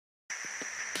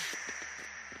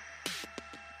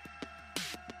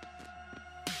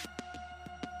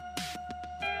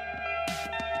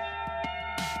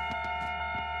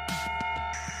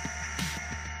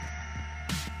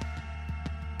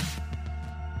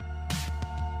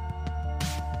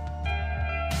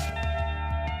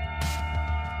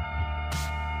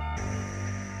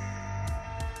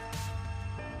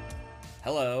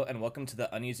Hello, and welcome to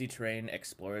the Uneasy Terrain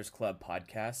Explorers Club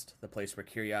podcast, the place where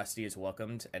curiosity is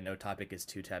welcomed and no topic is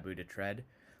too taboo to tread.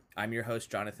 I'm your host,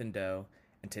 Jonathan Doe,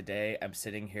 and today I'm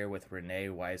sitting here with Renee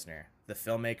Wisner, the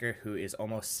filmmaker who is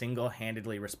almost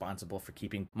single-handedly responsible for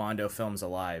keeping Mondo Films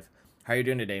alive. How are you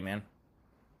doing today, man?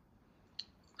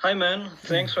 Hi, man.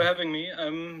 Thanks for having me.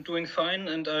 I'm doing fine,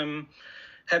 and I'm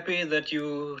happy that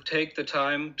you take the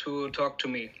time to talk to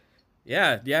me.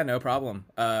 Yeah, no problem.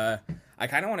 I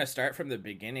kind of want to start from the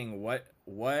beginning. What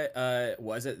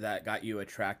was it that got you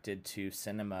attracted to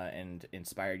cinema and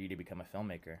inspired you to become a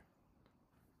filmmaker?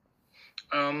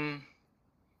 Um,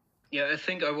 yeah, I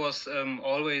think I was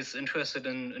always interested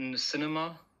in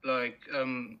cinema, like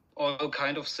all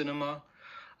kind of cinema.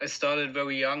 I started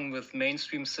very young with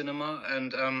mainstream cinema,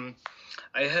 and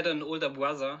I had an older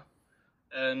brother,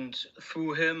 and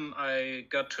through him I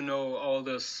got to know all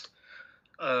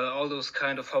those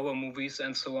kind of horror movies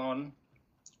and so on.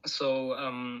 So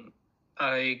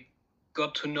I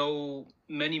got to know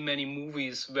many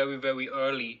movies very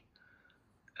early,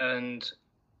 and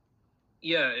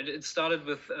yeah, it started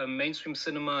with mainstream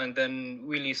cinema, and then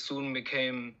really soon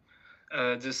became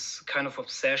this kind of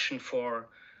obsession for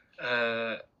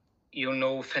uh,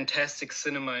 fantastic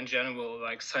cinema in general,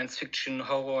 like science fiction,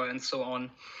 horror, and so on.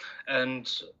 And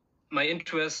my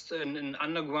interest in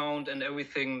underground and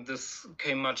everything, this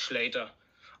came much later,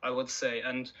 I would say.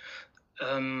 And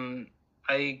um,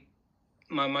 I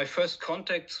my first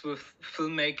contacts with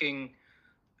filmmaking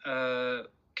uh,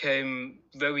 came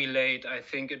very late. I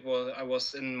think I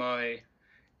was in my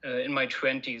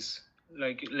 20s,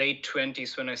 like late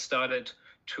 20s, when I started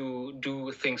to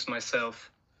do things myself.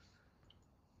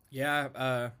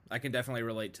 Yeah, I can definitely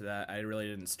relate to that. I really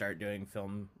didn't start doing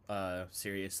film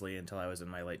seriously until I was in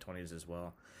my late 20s as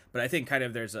well. But I think kind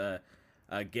of there's a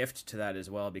gift to that as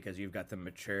well because you've got the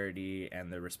maturity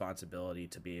and the responsibility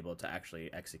to be able to actually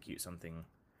execute something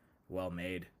well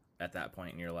made at that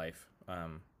point in your life.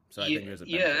 So I think there's a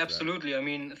Yeah, benefit to that. absolutely. I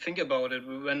mean, think about it.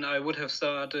 When I would have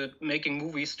started making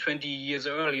movies 20 years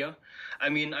earlier, I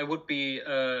mean, I would be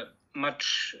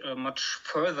much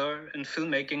further in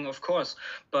filmmaking, of course.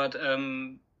 But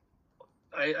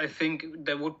I think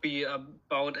there would be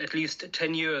about at least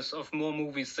 10 years of more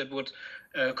movies that would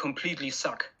completely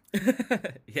suck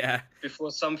Yeah.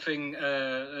 before something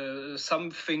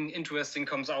interesting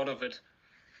comes out of it.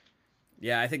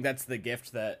 Yeah, I think that's the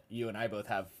gift that you and I both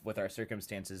have with our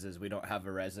circumstances is we don't have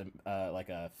a like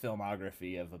a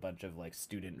filmography of a bunch of like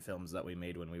student films that we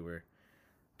made when we were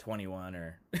 21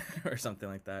 or or something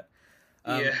like that.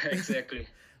 Yeah, Um, exactly.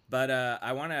 but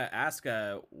I want to ask,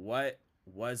 what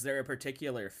was there a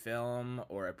particular film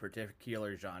or a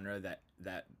particular genre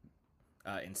that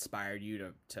inspired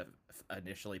you to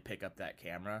initially pick up that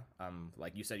camera?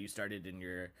 Like you said, you started in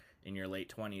your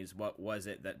late 20s. What was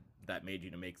it that made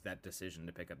you to make that decision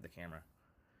to pick up the camera?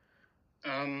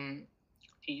 Um,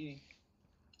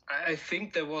 I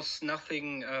think there was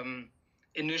nothing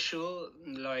initial,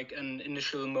 like an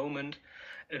initial moment.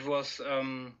 It was,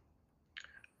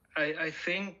 I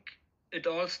think it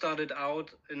all started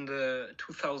out in the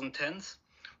 2010s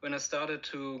when I started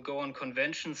to go on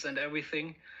conventions and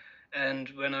everything. And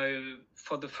when I,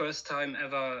 for the first time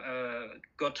ever,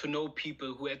 got to know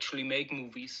people who actually make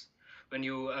movies, when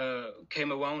you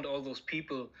came around all those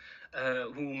people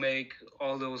who make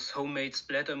all those homemade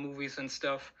splatter movies and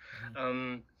stuff. Mm-hmm.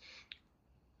 Um,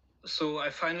 so I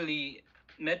finally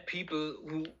met people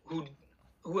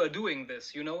who are doing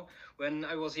this. You know, when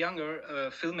I was younger,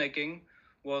 filmmaking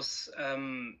was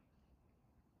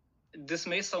this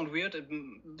may sound weird,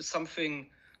 something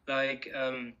like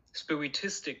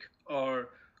spiritistic or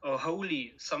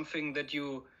holy, something that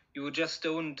you just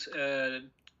don't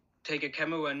take a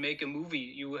camera and make a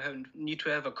movie. Need to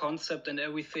have a concept and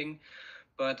everything.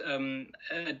 But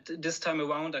at this time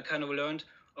around, I kind of learned,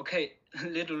 okay,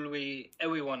 literally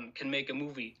everyone can make a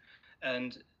movie,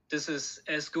 and this is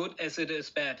as good as it is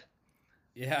bad.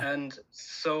 Yeah. And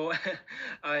so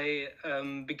I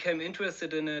became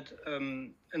interested in it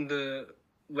in the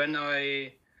when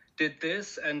I did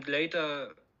this, and later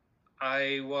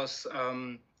I was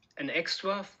an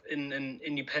extra in an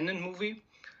independent movie,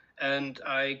 and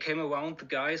I came around the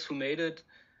guys who made it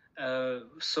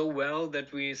so well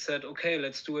that we said, okay,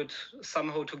 let's do it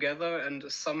somehow together, and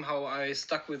somehow I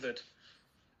stuck with it.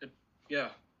 it yeah.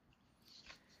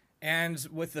 And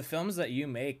with the films that you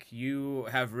make, you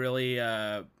have really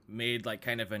made like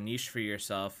kind of a niche for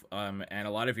yourself, and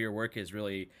a lot of your work is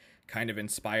really kind of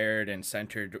inspired and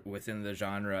centered within the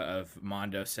genre of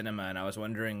Mondo cinema. And I was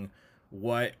wondering,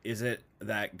 what is it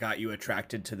that got you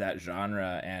attracted to that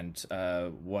genre, and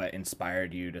what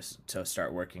inspired you to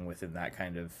start working within that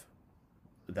kind of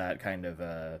that kind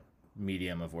of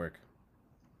medium of work?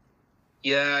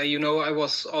 Yeah, I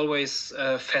was always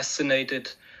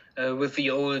fascinated with the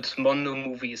old Mondo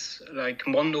movies, like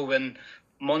Mondo when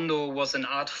Mondo was an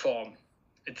art form.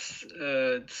 It's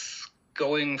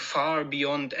going far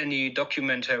beyond any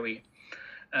documentary,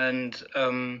 and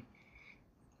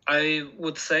I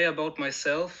would say about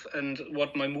myself and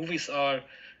what my movies are,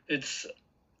 it's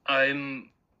I'm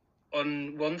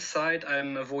on one side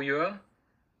I'm a voyeur,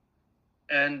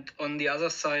 and on the other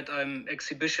side I'm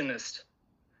exhibitionist.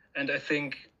 And I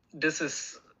think this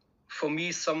is for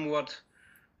me somewhat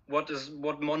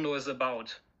what Mondo is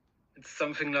about. It's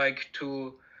something like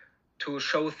to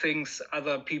show things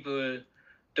other people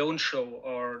don't show,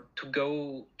 or to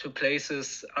go to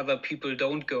places other people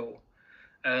don't go.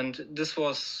 And this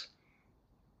was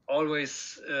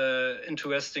always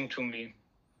interesting to me.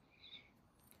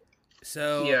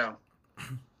 So Yeah.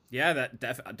 yeah, that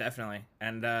definitely,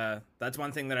 and that's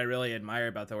one thing that I really admire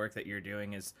about the work that you're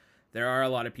doing is there are a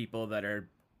lot of people that are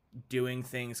doing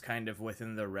things kind of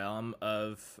within the realm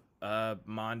of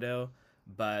Mondo,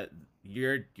 but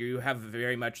you have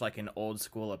very much like an old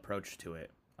school approach to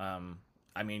it.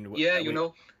 I mean, Yeah,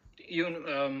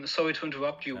 sorry to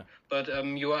interrupt you, uh, but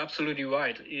you are absolutely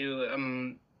right.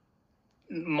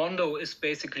 Mondo is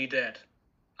basically dead,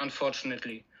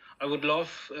 unfortunately. I would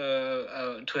love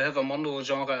to have a Mondo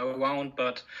genre around,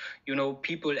 but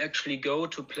people actually go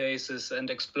to places and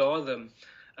explore them.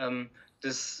 Um,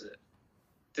 this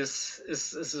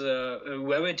is a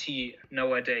rarity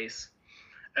nowadays,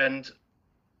 and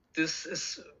this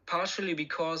is partially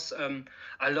because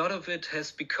a lot of it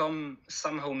has become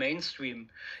somehow mainstream.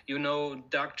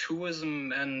 Dark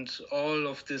tourism and all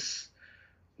of this.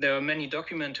 There are many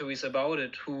documentaries about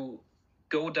it who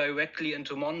go directly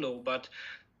into Mondo, but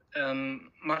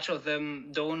much of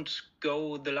them don't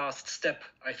go the last step,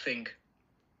 I think.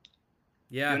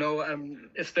 yeah,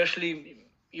 Especially,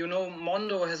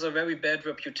 Mondo has a very bad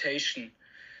reputation.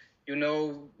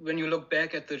 When you look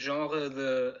back at the genre,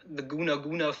 the Guna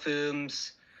Guna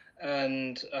films,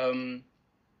 and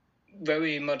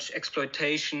very much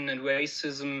exploitation and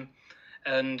racism,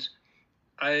 and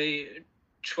I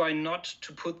try not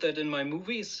to put that in my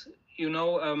movies.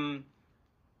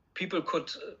 People could,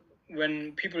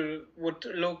 when people would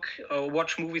look or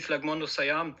watch movies like Mondo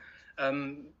Siam,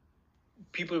 um,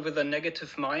 people with a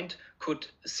negative mind could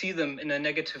see them in a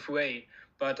negative way.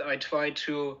 But I try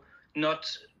to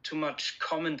not too much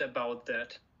comment about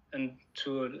that, and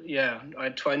I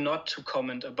try not to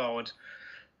comment about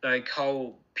like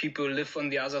how people live on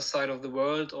the other side of the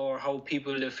world or how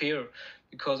people live here,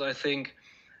 because I think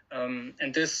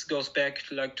and this goes back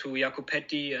to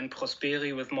Jacopetti and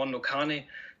Prosperi with Mondo Cane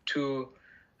to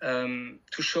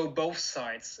show both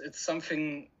sides. It's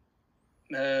something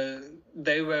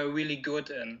they were really good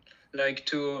in, like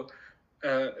to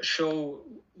show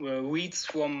weeds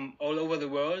from all over the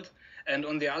world, and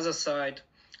on the other side,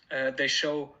 they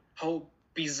show how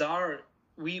bizarre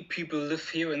we people live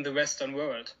here in the Western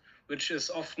world, which is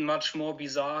often much more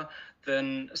bizarre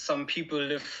than some people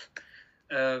live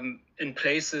in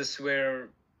places where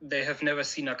they have never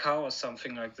seen a car or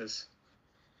something like this.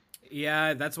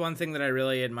 yeah. That's one thing that I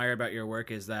really admire about your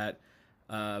work is that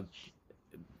uh,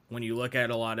 when you look at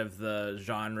a lot of the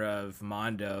genre of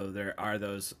Mondo, there are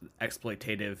those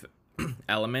exploitative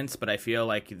elements, but I feel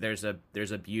like there's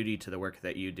a beauty to the work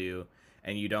that you do,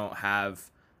 and you don't have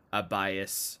a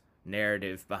bias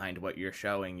narrative behind what you're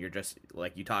showing. You're just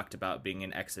like you talked about being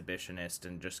an exhibitionist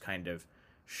and just kind of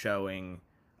showing,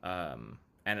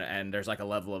 and there's like a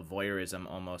level of voyeurism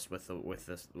almost with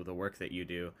the work that you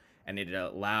do, and it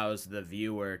allows the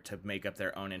viewer to make up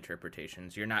their own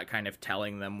interpretations. You're not kind of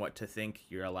telling them what to think.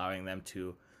 You're allowing them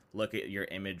to look at your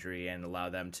imagery and allow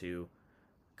them to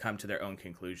come to their own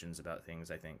conclusions about things,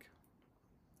 I think.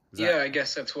 Yeah, I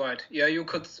guess that's right. Yeah, you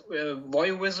could.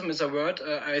 Voyeurism is a word.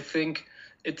 I think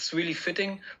it's really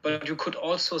fitting, but you could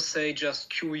also say just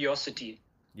curiosity.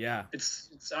 Yeah. It's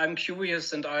I'm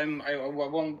curious, and I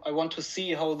want to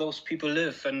see how those people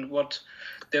live and what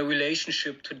their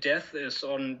relationship to death is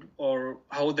on, or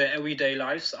how their everyday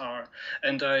lives are,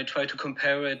 and I try to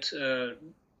compare it to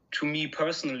me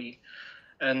personally.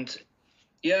 And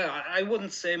yeah, I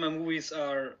wouldn't say my movies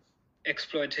are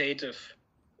exploitative.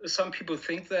 Some people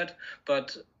think that,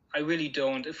 but I really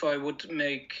don't. If I would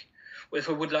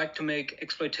like to make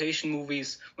exploitation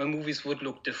movies, my movies would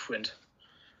look different.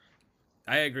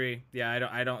 I agree. Yeah,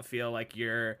 I don't feel like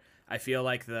you're I feel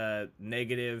like the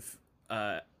negative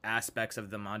aspects of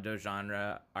the Mondo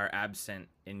genre are absent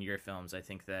in your films. I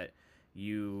think that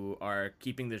you are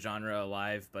keeping the genre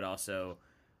alive, but also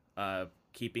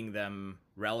keeping them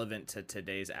relevant to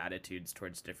today's attitudes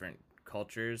towards different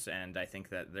cultures, and I think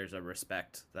that there's a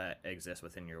respect that exists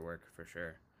within your work for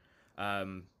sure.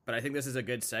 But I think this is a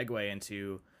good segue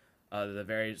into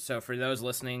so for those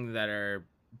listening that are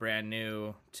brand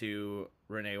new to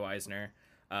Renee Wisner,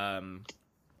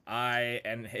 I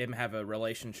and him have a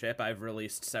relationship. I've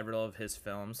released several of his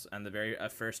films, and the very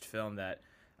first film that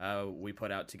we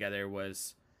put out together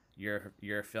was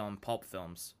your film Pulp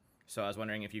Films. So I was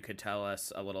wondering if you could tell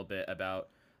us a little bit about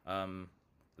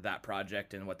that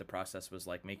project and what the process was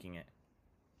like making it.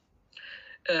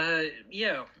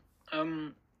 Yeah.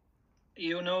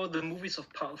 The movies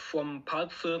from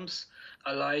Pulp Films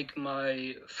are like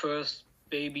my first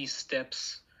baby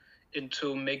steps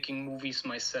into making movies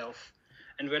myself.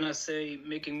 And when I say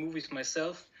making movies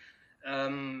myself, I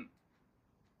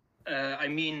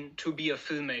mean to be a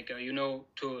filmmaker,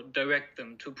 to direct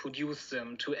them, to produce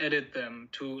them, to edit them,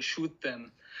 to shoot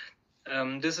them.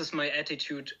 This is my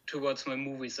attitude towards my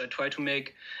movies. I try to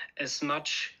make as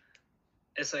much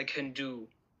as I can do,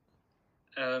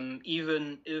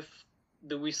 even if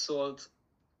the result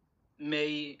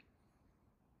may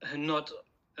not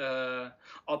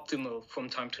optimal from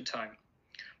time to time.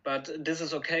 But this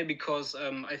is okay because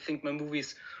I think my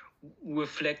movies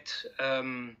reflect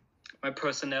my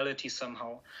personality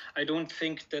somehow. I don't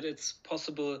think that it's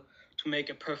possible to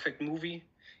make a perfect movie.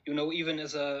 Even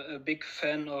as a big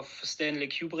fan of Stanley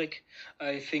Kubrick,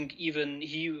 I think even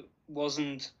he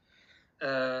wasn't,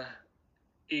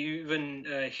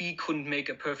 he couldn't make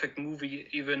a perfect movie,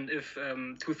 even if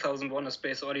 2001 A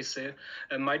Space Odyssey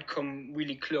might come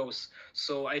really close.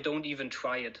 So I don't even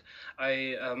try it.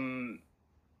 I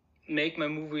make my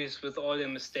movies with all their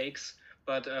mistakes,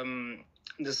 but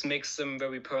this makes them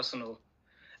very personal.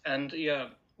 And yeah,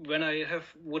 when I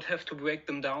would have to break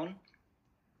them down,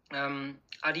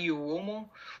 Adi Uomo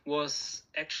was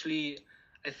actually,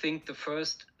 I think, the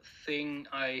first thing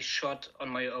I shot on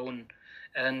my own.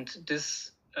 And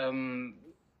this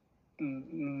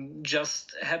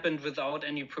just happened without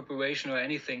any preparation or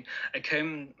anything. I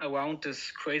came around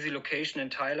this crazy location in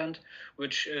Thailand,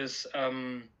 which is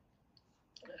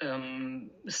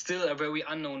still a very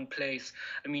unknown place.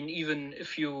 I mean, even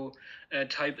if you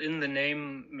type in the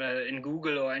name in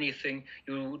Google or anything,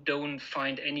 you don't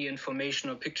find any information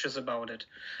or pictures about it.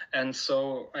 And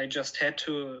so I just had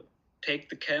to take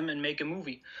the cam and make a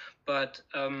movie. But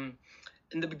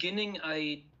in the beginning,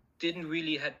 I didn't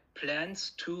really had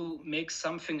plans to make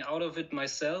something out of it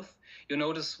myself.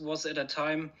 This was at a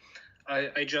time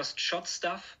I just shot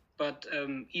stuff, but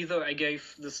either I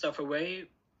gave the stuff away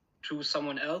to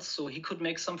someone else so he could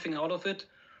make something out of it,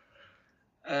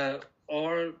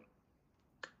 or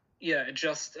it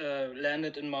just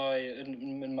landed in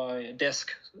my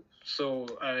desk, so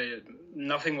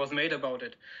nothing was made about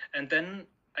it. And then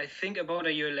I think about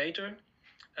a year later,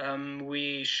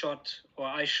 I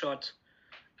shot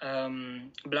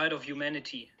Blight of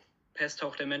Humanity,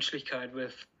 Pesthauch der Menschlichkeit,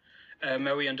 with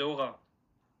Marian Dora,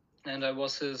 and I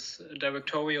was his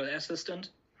directorial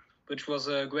assistant, which was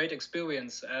a great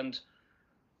experience. And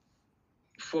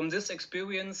from this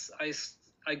experience, I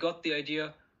got the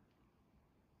idea,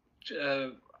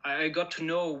 I got to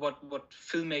know what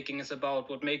filmmaking is about,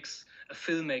 what makes a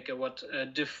filmmaker, what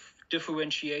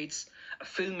differentiates a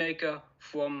filmmaker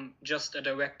from just a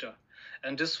director.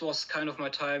 And this was kind of my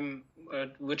time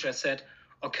which I said,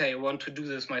 okay, I want to do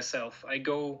this myself. I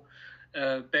go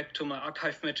back to my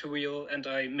archive material and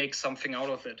I make something out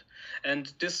of it.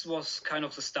 And this was kind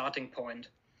of the starting point.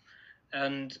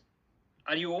 And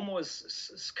Adi Uomo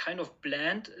is kind of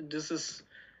bland. This is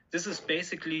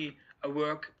basically a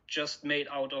work just made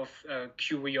out of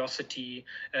curiosity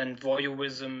and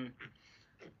voyeurism.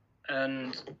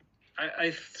 And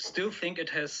I still think it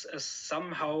has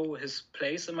somehow his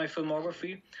place in my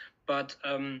filmography. But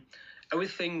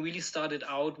everything really started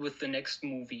out with the next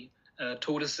movie,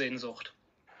 Todessehnsucht.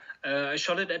 I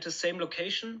shot it at the same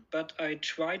location, but I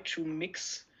tried to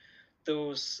mix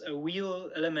those real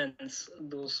elements,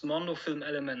 those monofilm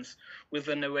elements, with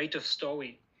a narrative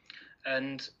story.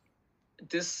 And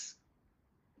this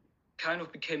kind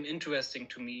of became interesting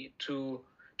to me, to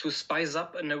spice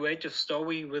up a narrative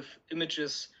story with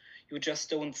images you just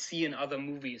don't see in other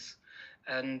movies.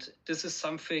 And this is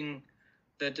something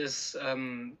that is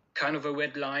kind of a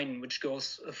red line which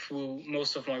goes through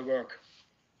most of my work.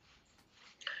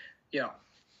 Yeah.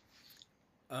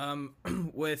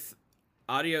 With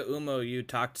Adi Uomo, you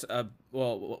talked,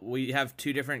 we have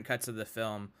two different cuts of the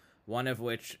film, one of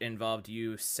which involved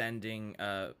you sending,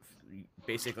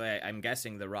 basically, I'm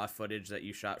guessing, the raw footage that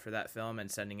you shot for that film and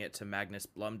sending it to Magnus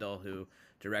Blumdahl, who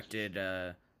directed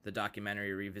the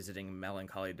documentary Revisiting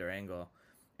Melancholy Durango.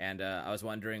 And I was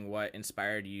wondering what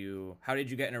inspired you. How did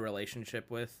you get in a relationship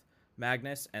with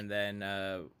Magnus, and then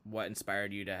what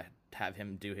inspired you to have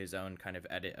him do his own kind of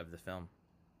edit of the film?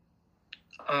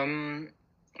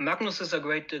 Magnus is a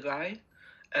great guy,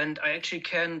 and I actually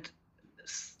can't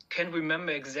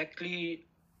remember exactly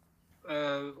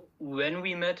when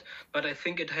we met, but I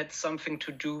think it had something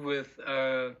to do with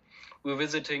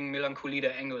revisiting Melancholie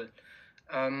der Engel.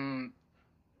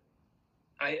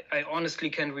 I honestly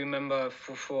can't remember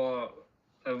for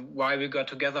why we got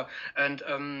together,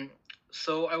 and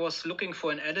so I was looking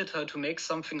for an editor to make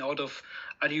something out of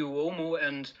Adio Uomo,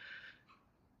 and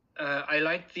I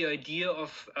liked the idea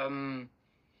of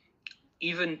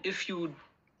even if you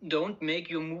don't make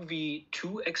your movie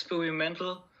too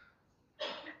experimental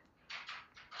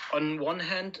on one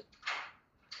hand,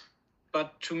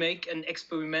 but to make an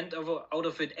experiment out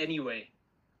of it anyway.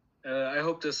 I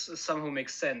hope this somehow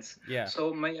makes sense. Yeah.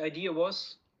 So my idea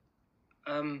was,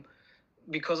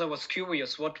 because I was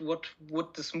curious, what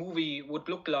would this movie would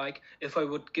look like if I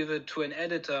would give it to an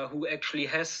editor who actually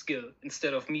has skill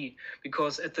instead of me.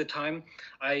 Because at the time,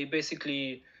 I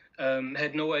basically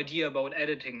had no idea about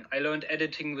editing. I learned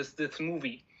editing with this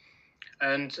movie,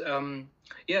 and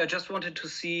I just wanted to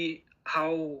see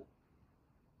how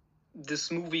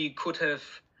this movie could have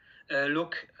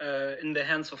look in the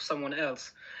hands of someone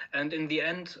else. And in the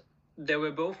end, there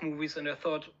were both movies, and I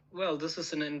thought, well, this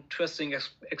is an interesting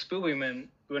experiment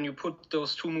when you put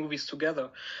those two movies together.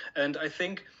 And I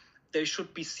think they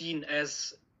should be seen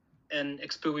as an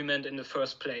experiment in the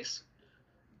first place.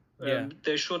 Yeah.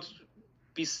 They should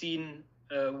be seen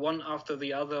one after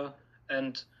the other,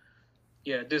 and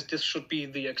this should be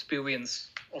the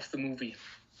experience of the movie.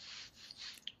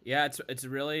 Yeah, it's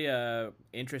really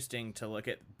interesting to look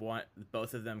at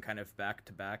both of them kind of back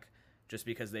to back, just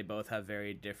because they both have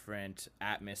very different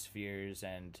atmospheres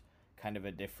and kind of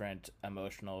a different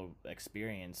emotional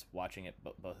experience watching it,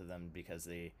 both of them, because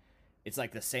it's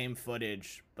like the same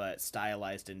footage but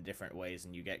stylized in different ways,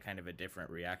 and you get kind of a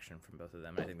different reaction from both of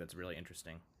them. I think that's really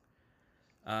interesting.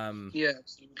 Yeah,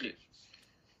 absolutely.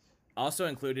 Also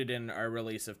included in our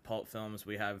release of Pulp Films,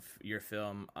 we have your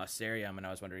film Osarium, and I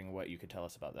was wondering what you could tell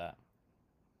us about that.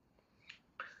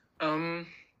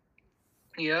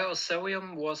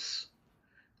 Osarium was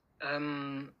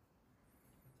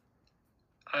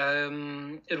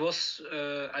it was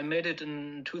I made it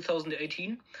in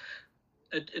 2018.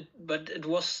 But it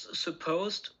was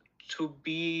supposed to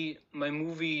be my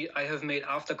movie I have made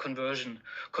after Conversion.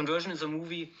 Conversion is a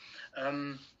movie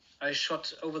I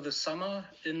shot over the summer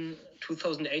in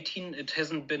 2018. It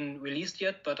hasn't been released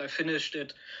yet, but I finished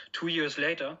it 2 years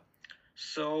later.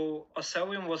 So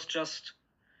Osarium was just,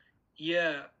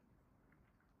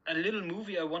 a little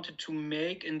movie I wanted to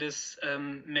make in this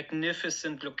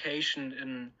magnificent location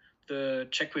in the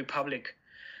Czech Republic,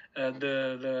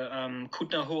 the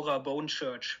Kutná Hora Bone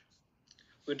Church,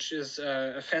 which is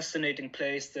a fascinating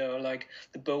place. There are like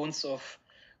the bones of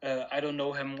I don't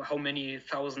know how many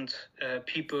thousand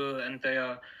people, and they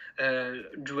are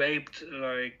draped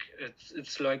like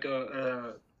it's like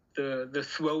the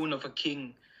throne of a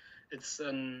king. It's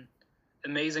an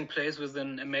amazing place with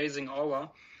an amazing aura,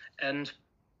 and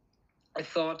I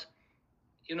thought,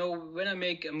 when I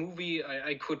make a movie,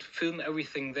 I could film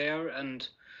everything there, and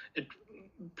it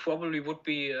probably would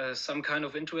be some kind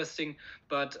of interesting,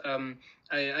 but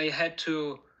I had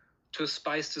to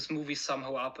spice this movie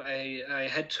somehow up. I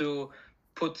had to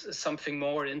put something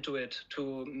more into it,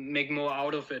 to make more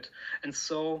out of it. And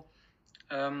so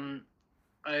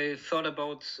I thought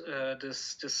about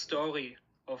this story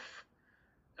of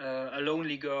a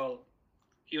lonely girl.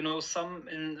 In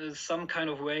some kind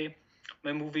of way,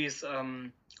 my movies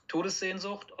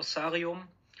Todessehnsucht, Osarium,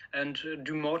 and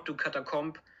Du Mort du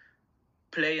Catacombe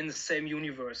play in the same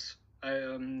universe.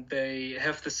 They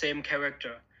have the same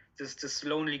character. This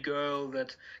lonely girl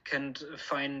that can't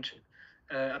find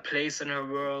a place in her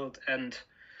world, and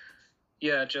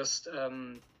just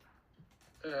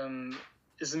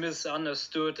is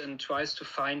misunderstood and tries to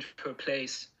find her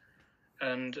place.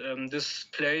 And this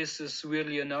place is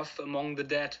really enough among the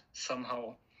dead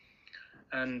somehow.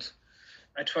 And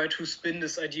I try to spin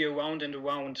this idea around and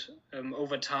around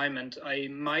over time, and I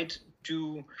might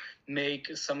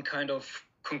make some kind of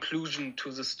conclusion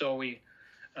to the story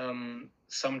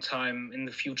sometime in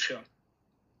the future.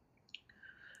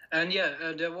 And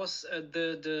there was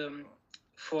the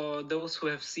for those who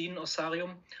have seen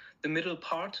Osarium, the middle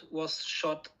part was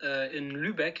shot in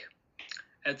Lübeck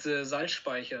at the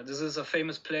Salzspeicher. This is a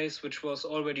famous place which was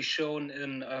already shown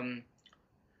in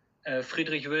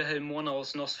Friedrich Wilhelm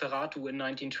Murnau's Nosferatu in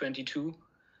 1922.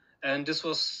 And this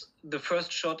was the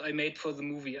first shot I made for the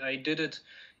movie. I did it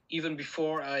even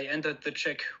before I entered the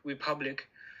Czech Republic.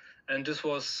 And this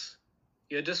was,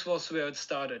 yeah, this was where it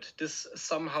started. This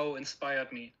somehow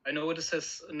inspired me. I know this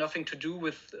has nothing to do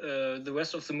with the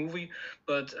rest of the movie,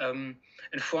 but in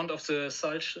front of the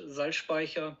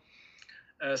Salzspeicher,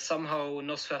 somehow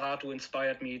Nosferatu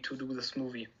inspired me to do this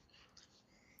movie.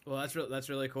 Well, that's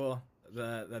really cool.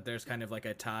 That there's kind of like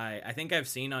a tie. I think I've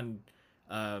seen on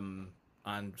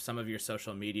some of your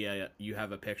social media you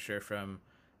have a picture from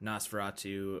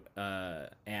Nosferatu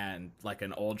and like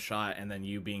an old shot, and then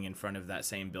you being in front of that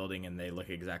same building, and they look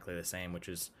exactly the same, which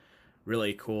is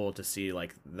really cool to see,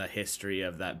 like the history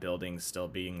of that building still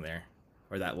being there,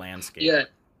 or that landscape. Yeah,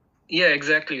 yeah,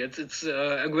 exactly. It's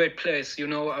a great place. You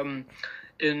know,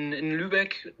 in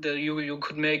Lübeck, you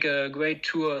could make a great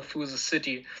tour through the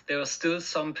city. There are still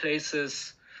some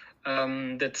places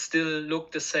that still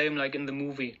look the same like in the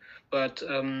movie, but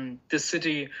the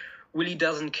city really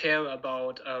doesn't care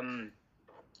about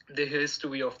the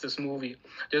history of this movie.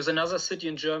 There's another city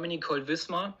in Germany called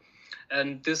Wismar,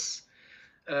 and this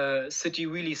city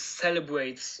really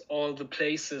celebrates all the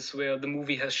places where the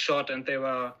movie has shot, and there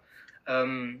are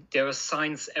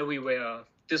signs everywhere.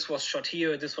 This was shot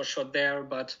here, this was shot there,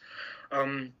 but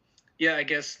yeah, I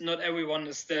guess not everyone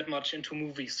is that much into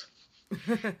movies.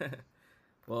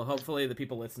 Well, hopefully the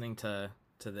people listening to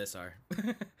this are.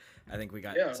 I think we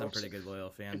got some pretty good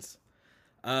loyal fans.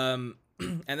 And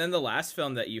then the last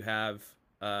film that you have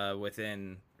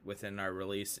within our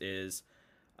release is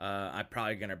I'm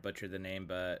probably gonna butcher the name,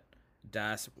 but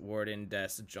Das Warden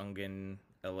des Jungen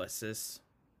Elysis.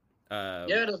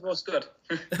 Yeah, that was good.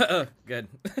 Oh, good.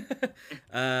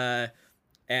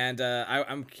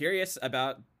 I'm curious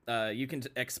about. You can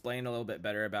explain a little bit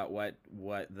better about what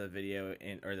the video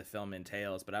or the film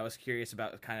entails, but I was curious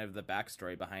about kind of the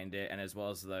backstory behind it, and as well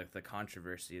as the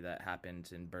controversy that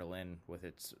happened in Berlin with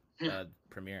its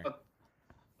premiere.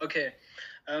 Okay.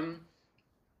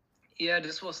 Yeah,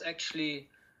 this was actually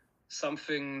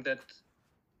something that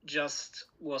just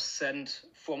was sent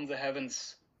from the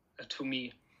heavens to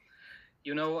me.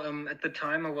 You know, at the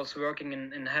time I was working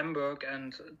in Hamburg,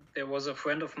 and there was a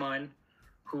friend of mine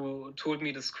who told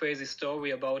me this crazy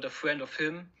story about a friend of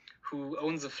him who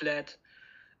owns a flat,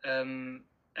 and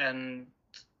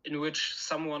in which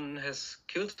someone has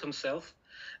killed himself.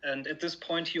 And at this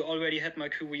point, he already had my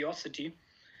curiosity.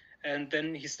 And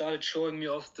then he started showing me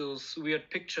off those weird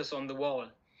pictures on the wall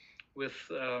with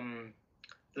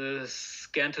the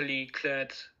scantily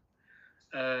clad,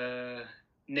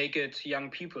 naked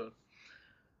young people.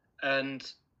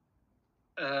 And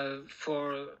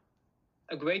for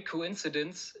a great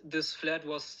coincidence, this flat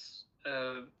was,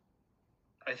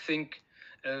 I think,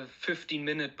 15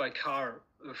 minutes by car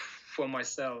for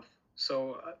myself.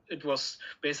 So it was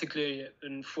basically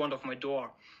in front of my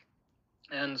door.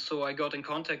 And so I got in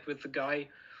contact with the guy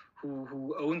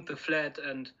who owned the flat,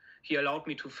 and he allowed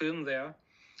me to film there.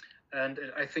 And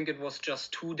I think it was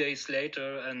just 2 days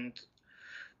later, and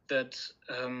that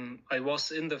I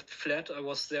was in the flat. I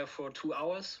was there for 2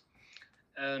 hours,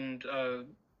 and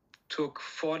took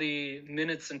 40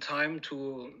 minutes in time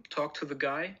to talk to the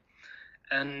guy.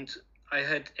 And I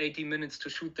had 80 minutes to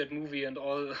shoot that movie, and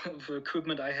all the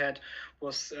equipment I had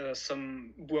was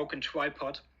some broken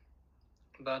tripod.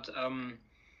 But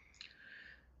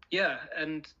yeah,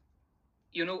 and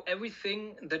you know,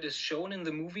 everything that is shown in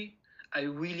the movie, I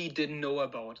really didn't know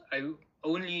about. I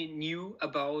only knew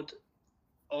about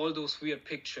all those weird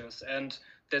pictures, and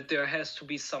that there has to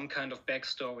be some kind of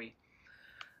backstory.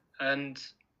 And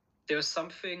there's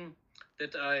something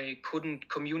that I couldn't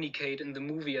communicate in the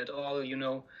movie at all. You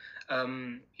know,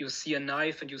 you see a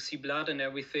knife and you see blood and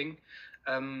everything.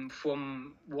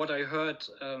 From what I heard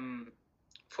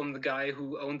from the guy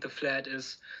who owned the flat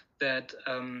is that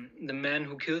the man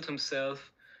who killed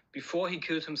himself, before he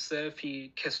killed himself,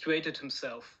 he castrated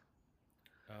himself.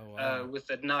 Oh, wow. With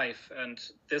that knife. And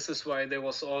this is why there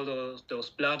was all those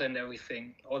blood and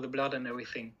everything, all the blood and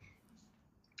everything.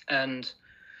 And,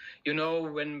 you know,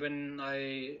 when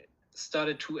I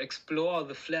started to explore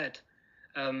the flat,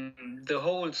 the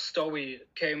whole story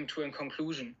came to a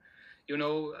conclusion. You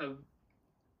know,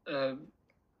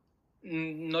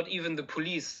 not even the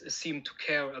police seemed to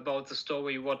care about the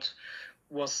story, what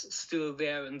was still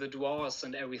there in the drawers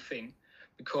and everything.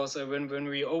 Because when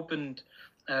we opened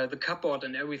the cupboard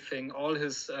and everything, all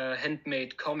his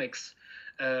handmade comics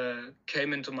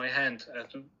came into my hand.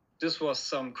 This was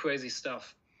some crazy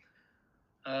stuff.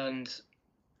 And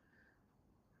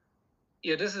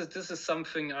yeah, this is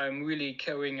something I'm really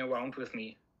carrying around with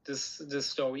me. This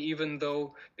story, even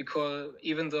though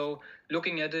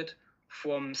looking at it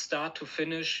from start to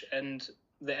finish and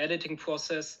the editing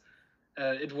process,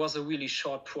 it was a really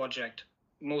short project,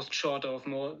 shorter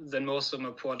than most of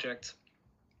my projects.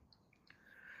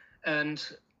 And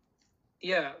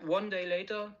yeah, one day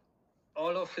later,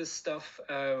 all of his stuff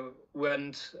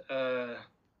went to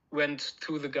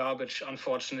the garbage.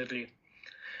 Unfortunately,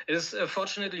 it is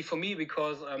fortunately for me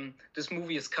because this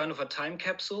movie is kind of a time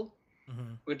capsule,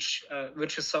 which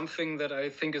is something that I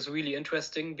think is really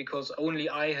interesting because only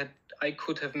I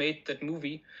could have made that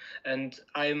movie, and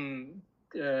I'm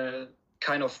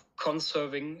kind of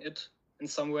conserving it in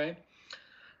some way.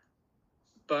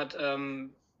 But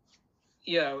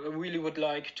yeah, I really would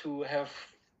like to have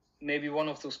maybe one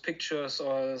of those pictures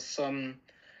or some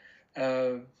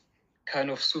kind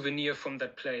of souvenir from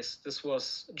that place. This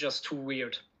was just too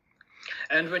weird.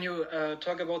 And when you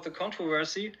talk about the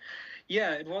controversy,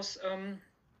 yeah, it was.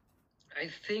 I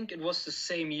think it was the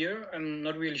same year. I'm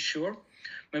not really sure.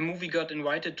 My movie got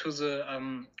invited to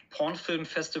the porn film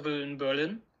festival in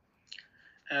Berlin,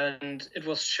 and it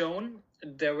was shown.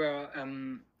 There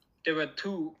were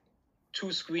two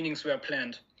screenings were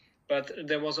planned, but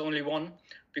there was only one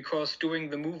because during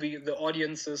the movie the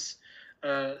audiences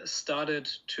started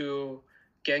to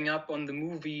gang up on the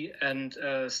movie and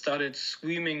started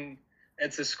screaming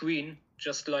at the screen,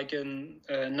 just like in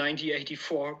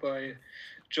 1984 by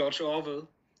George Orwell,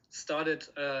 started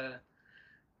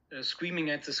screaming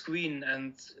at the screen,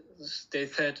 and they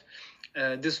said,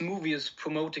 this movie is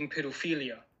promoting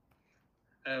pedophilia.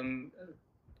 In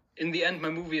the end, my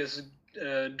movie is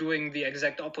doing the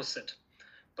exact opposite,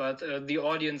 but the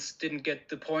audience didn't get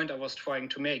the point I was trying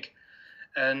to make.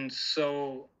 And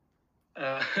so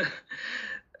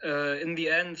in the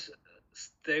end,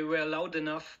 they were loud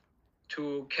enough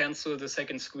to cancel the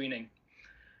second screening.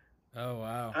 Oh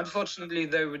wow! Unfortunately,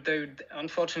 they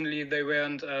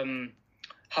weren't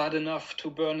hard enough to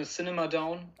burn a cinema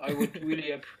down. I would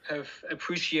really have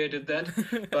appreciated that,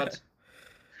 but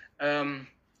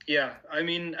yeah, I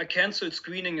mean, a cancelled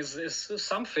screening is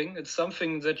something. It's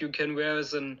something that you can wear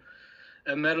as a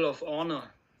medal of honor.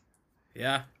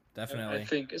 Yeah, definitely. I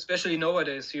think, especially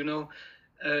nowadays,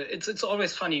 it's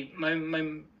always funny.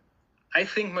 I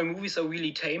think my movies are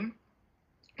really tame,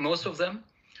 most of them,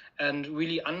 and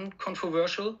really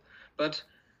uncontroversial. But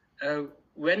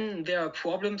when there are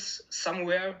problems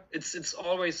somewhere, it's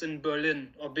always in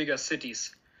Berlin or bigger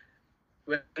cities.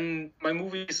 When my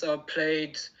movies are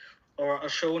played or are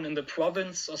shown in the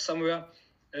province or somewhere,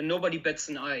 nobody bats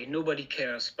an eye, nobody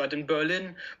cares. But in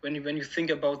Berlin, when you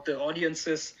think about the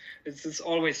audiences, it's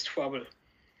always trouble.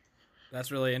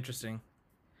 That's really interesting.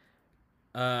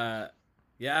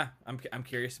 Yeah, I'm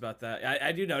curious about that.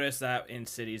 I do notice that in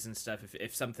cities and stuff.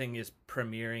 If something is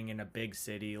premiering in a big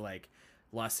city like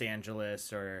Los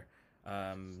Angeles or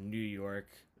New York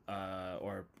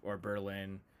or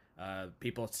Berlin,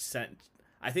 people sent.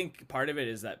 I think part of it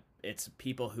is that it's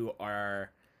people who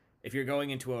are, if you're going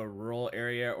into a rural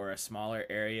area or a smaller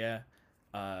area,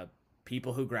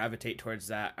 people who gravitate towards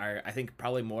that are, I think,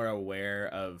 probably more aware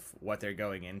of what they're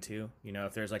going into.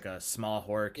 If there's like a small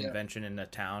horror convention in a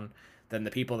town, then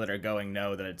the people that are going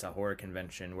know that it's a horror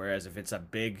convention. Whereas if it's a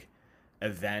big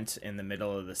event in the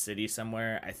middle of the city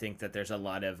somewhere, I think that there's a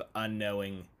lot of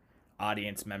unknowing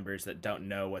audience members that don't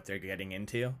know what they're getting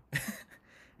into.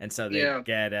 And so they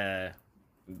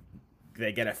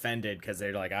get offended because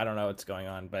they're like, I don't know what's going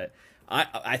on. But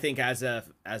I think as a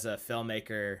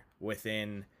filmmaker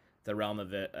within the realm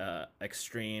of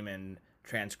extreme and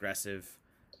transgressive,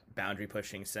 boundary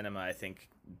pushing cinema, I think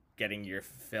getting your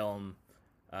film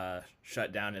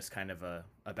shut down is kind of a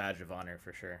badge of honor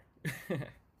for sure.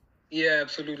 Yeah,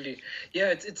 absolutely.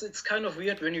 Yeah, it's kind of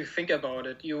weird when you think about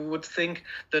it. You would think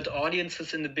that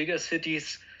audiences in the bigger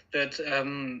cities, that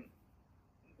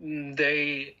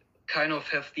they kind of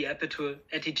have the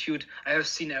attitude, I have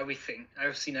seen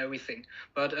everything.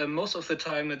 But most of the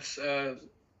time it's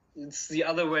the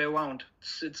other way around.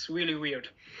 It's really weird.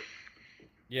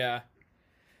 Yeah.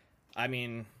 I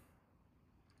mean,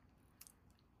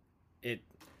 it's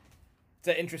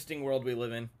an interesting world we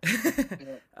live in.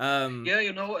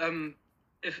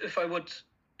 If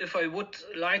I would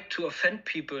like to offend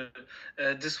people,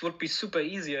 this would be super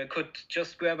easy. I could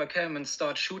just grab a cam and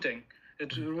start shooting.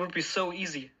 It would be so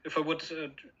easy if I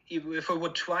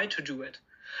would try to do it.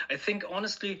 I think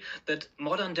honestly that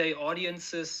modern day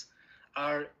audiences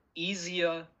are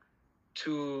easier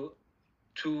to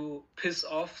piss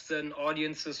off than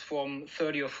audiences from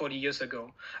 30 or 40 years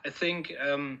ago. I think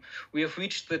we have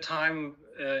reached the time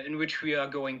in which we are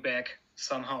going back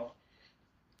somehow.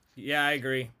 Yeah, I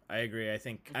agree. I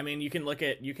think, I mean, you can look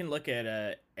at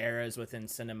eras within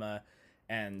cinema,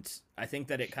 and I think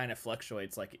that it kind of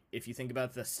fluctuates. Like if you think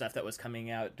about the stuff that was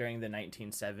coming out during the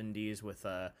 1970s with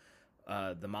the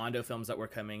Mondo films that were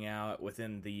coming out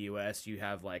within the US, you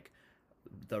have like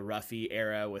the roughy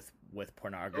era with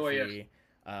pornography.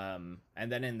 And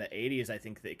then in the 80s, I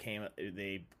think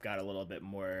they got a little bit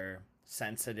more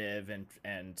sensitive,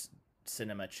 and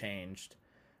cinema changed.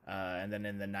 And then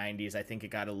in the 90s, I think it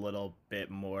got a little bit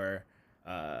more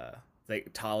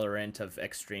like tolerant of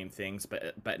extreme things.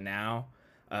 But now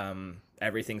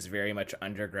everything's very much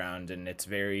underground, and it's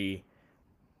very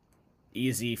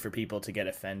easy for people to get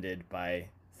offended by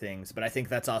things. But I think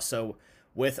that's also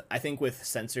with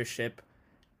censorship,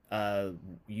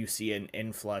 you see an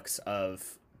influx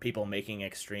of people making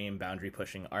extreme boundary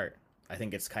pushing art. I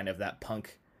think it's kind of that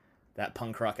punk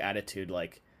rock attitude,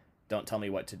 like, don't tell me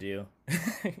what to do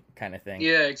kind of thing.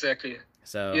 Yeah, exactly.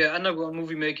 So yeah, underground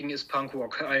movie making is punk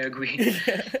rock. I agree.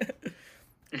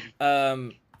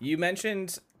 You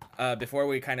mentioned before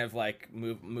we kind of like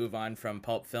move on from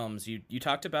pulp films, you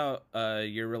talked about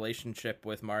your relationship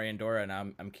with Marian Dora, and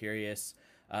I'm curious,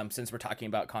 since we're talking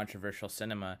about controversial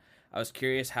cinema, I was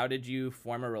curious, how did you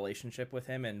form a relationship with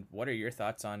him, and what are your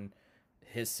thoughts on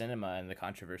his cinema and the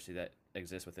controversy that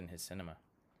exists within his cinema?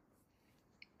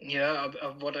 Yeah,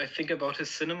 what I think about his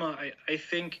cinema, I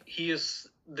think he is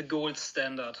the gold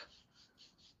standard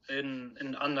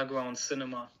in underground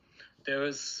cinema. There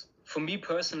is, for me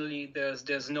personally,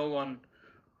 there's no one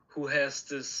who has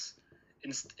this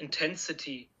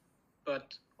intensity,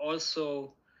 but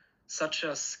also such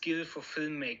a skill for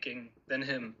filmmaking than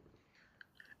him.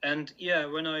 And yeah,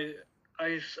 when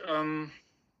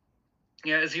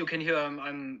as you can hear,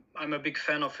 I'm a big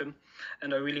fan of him,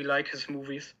 and I really like his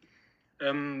movies,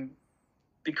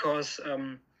 because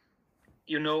I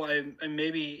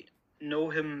maybe know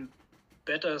him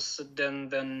better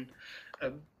than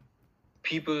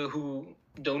people who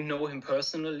don't know him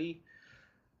personally.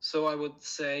 So I would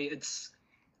say it's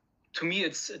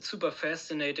super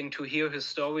fascinating to hear his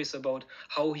stories about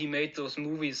how he made those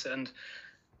movies, and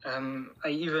I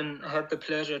even had the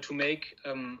pleasure to make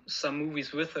some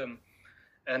movies with him,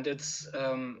 and it's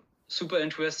super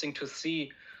interesting to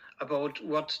see about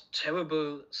what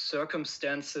terrible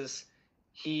circumstances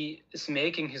he is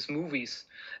making his movies,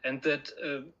 and that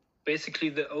basically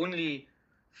the only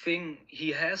thing he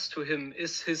has to him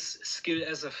is his skill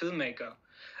as a filmmaker.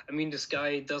 I mean, this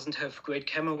guy doesn't have great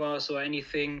cameras or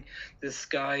anything. This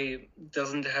guy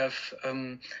doesn't have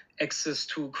access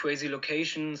to crazy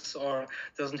locations, or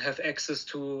doesn't have access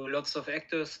to lots of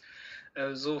actors.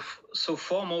 So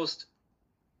foremost,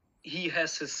 he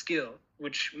has his skill,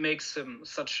 which makes him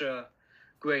such a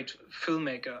great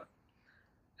filmmaker.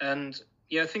 And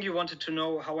yeah, I think you wanted to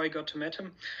know how I got to meet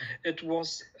him. It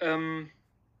was,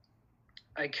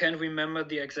 I can't remember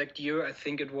the exact year. I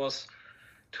think it was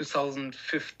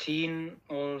 2015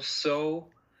 or so.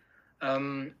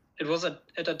 It was at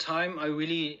a time I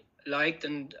really liked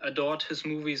and adored his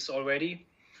movies already.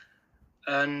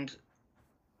 And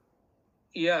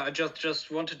yeah, I just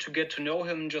wanted to get to know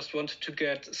him, just wanted to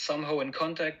get somehow in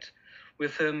contact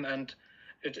with him, and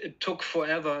it took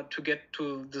forever to get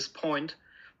to this point.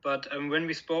 But when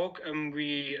we spoke,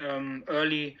 we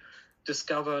early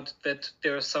discovered that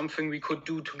there is something we could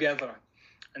do together.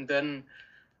 And then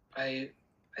I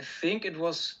think it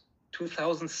was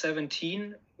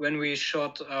 2017 when we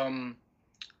shot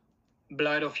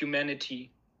Blight of Humanity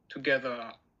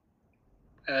together,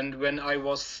 and when I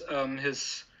was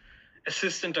his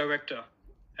assistant director.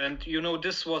 And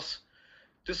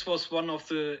this was one of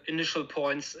the initial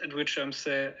points at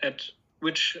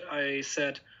which I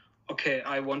said, okay,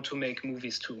 I want to make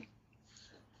movies too.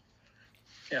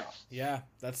 Yeah,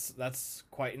 that's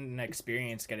quite an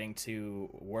experience, getting to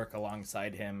work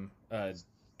alongside him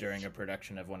during a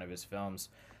production of one of his films.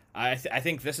 I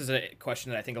think this is a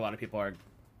question that I think a lot of people are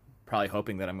probably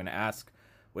hoping that I'm going to ask,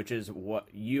 which is, what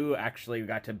you actually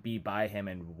got to be by him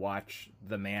and watch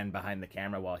the man behind the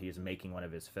camera while he's making one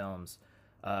of his films.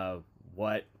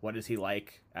 What is he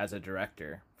like as a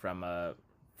director, from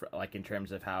like in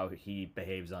terms of how he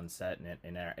behaves on set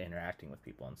and interacting with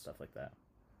people and stuff like that?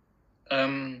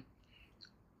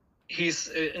 He's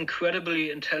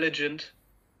incredibly intelligent,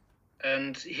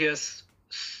 and he has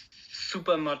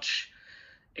super much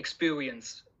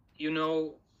experience. He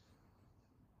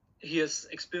has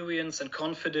experience and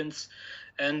confidence,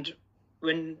 and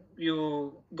when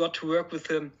you got to work with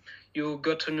him, you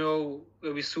got to know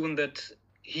very soon that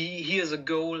he has a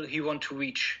goal he wants to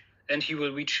reach, and he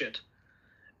will reach it.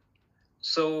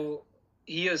 So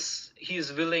he is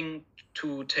willing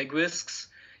to take risks.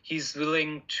 He's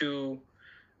willing to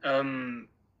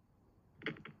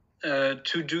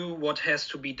do what has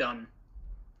to be done.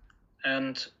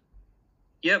 And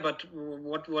yeah, but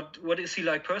what is he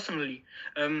like personally?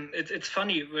 It's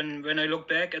funny when I look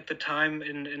back at the time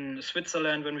in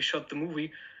Switzerland when we shot the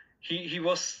movie. he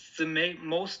was the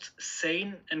most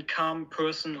sane and calm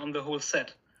person on the whole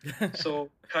set. So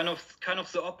kind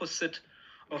of the opposite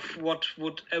of what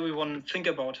would everyone think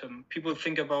about him. People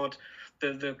think about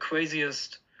the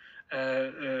craziest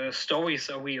stories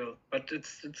are real, but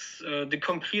it's the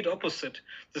complete opposite.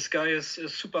 This guy is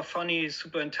super funny,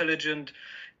 super intelligent,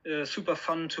 super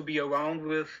fun to be around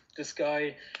with. This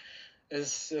guy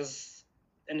is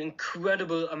an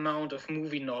incredible amount of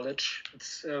movie knowledge.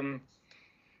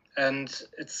 And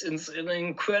it's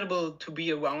incredible to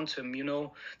be around him. You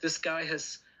know, this guy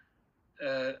has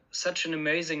such an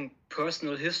amazing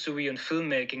personal history in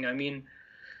filmmaking. I mean,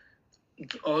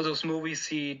 all those movies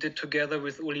he did together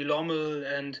with Uli Lommel,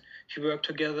 and he worked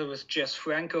together with Jess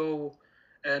Franco,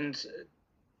 and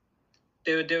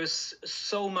there's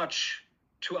so much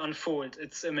to unfold.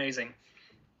 It's amazing.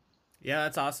 Yeah,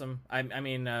 that's awesome. I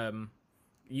mean,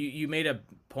 you made a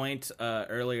point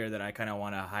earlier that I kind of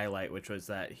want to highlight, which was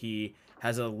that he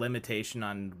has a limitation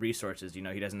on resources. You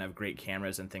know, he doesn't have great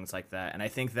cameras and things like that, and I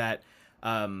think that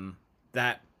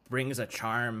that brings a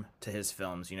charm to his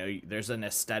films. You know, there's an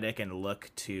aesthetic and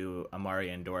look to a Mari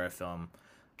and Dora film,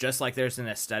 just like there's an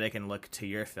aesthetic and look to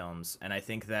your films. And I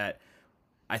think that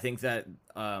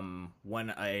when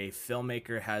a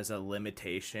filmmaker has a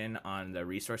limitation on the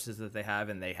resources that they have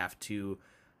and they have to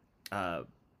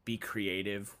be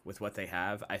creative with what they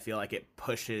have, I feel like it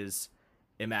pushes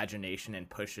imagination and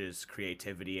pushes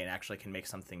creativity and actually can make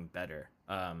something better.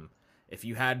 If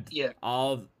you had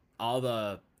all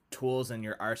the tools in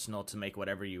your arsenal to make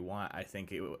whatever you want, I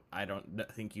don't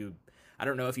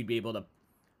know if you'd be able to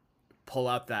pull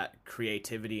out that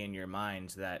creativity in your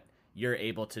mind that you're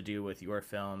able to do with your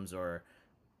films, or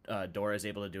Dora's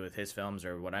able to do with his films,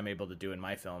 or what I'm able to do in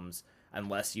my films,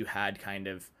 unless you had kind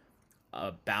of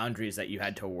boundaries that you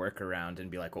had to work around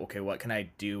and be like, okay, what can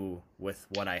I do with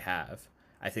what I have?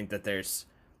 I think that there's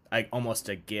like almost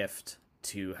a gift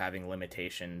to having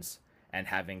limitations and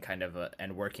having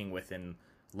and working within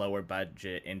lower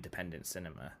budget independent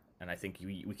cinema. And I think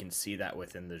we can see that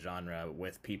within the genre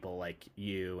with people like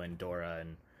you and Dora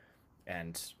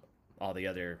and all the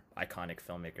other iconic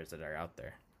filmmakers that are out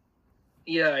there.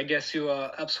 Yeah, I guess you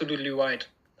are absolutely right.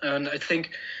 And I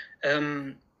think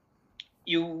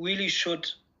you really should,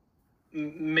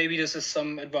 maybe this is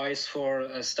some advice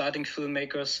for starting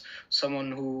filmmakers,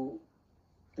 someone who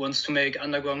wants to make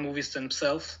underground movies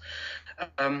themselves.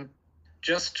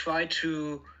 Just try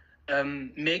to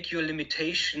make your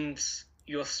limitations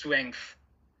your strength.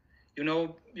 You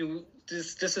know,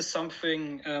 this is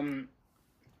something.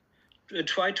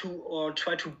 Try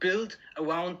to build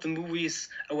around the movies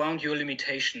around your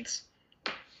limitations.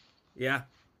 Yeah,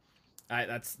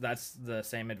 that's the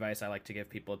same advice I like to give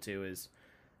people too, is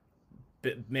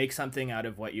make something out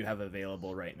of what you have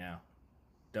available right now.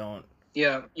 Don't.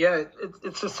 Yeah,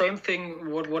 it's the same thing.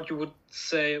 What you would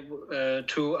say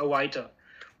to a writer: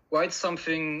 write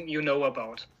something you know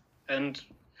about, and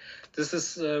this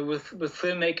is with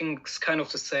filmmaking, it's kind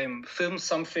of the same. Film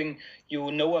something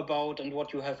you know about and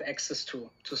what you have access to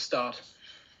start.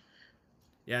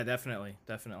 Yeah, definitely.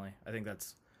 I think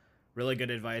that's really good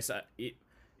advice,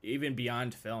 even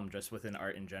beyond film, just within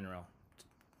art in general.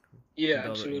 Yeah,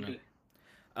 absolutely.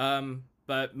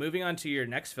 But moving on to your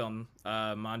next film,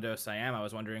 Mondo Siam, I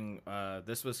was wondering,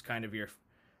 this was kind of your,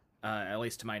 at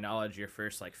least to my knowledge, your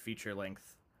first like feature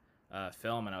length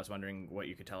film, and I was wondering what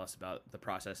you could tell us about the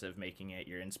process of making it,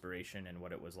 your inspiration, and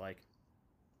what it was like.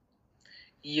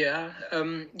 Yeah,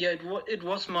 it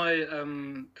was my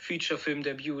feature film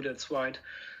debut. That's right,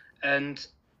 and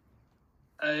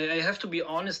I have to be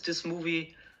honest. This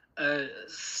movie, in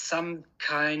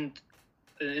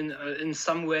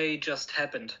some way, just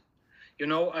happened. You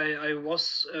know, I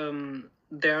was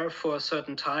there for a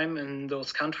certain time in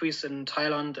those countries, in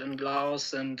Thailand and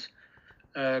Laos and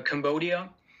Cambodia.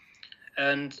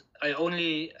 And I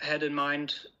only had in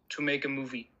mind to make a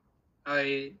movie.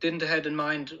 I didn't had in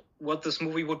mind what this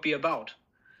movie would be about.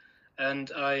 And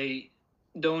I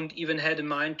don't even had in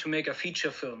mind to make a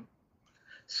feature film.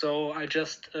 So I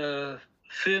just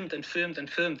filmed and filmed and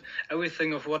filmed.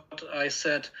 Everything of what I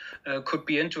said could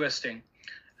be interesting.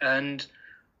 And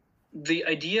the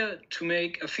idea to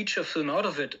make a feature film out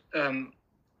of it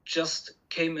just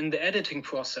came in the editing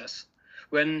process.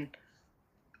 When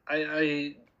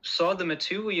I saw the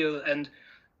material, and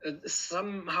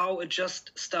somehow it just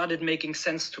started making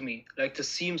sense to me, like the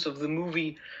themes of the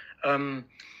movie.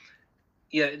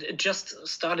 It just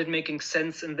started making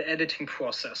sense in the editing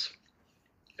process.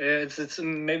 It's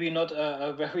maybe not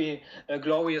a very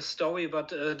glorious story, but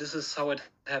this is how it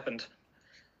happened.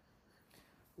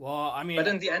 Well, I mean, but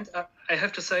in the end, I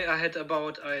have to say I had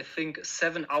about, I think,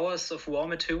 7 hours of raw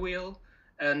material,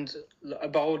 and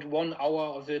about 1 hour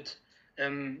of it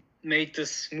made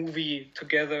this movie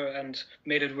together and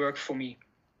made it work for me.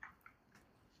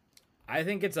 I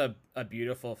think it's a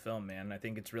beautiful film, man. I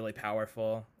think it's really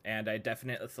powerful, and I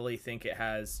definitely think it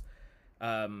has,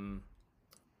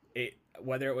 it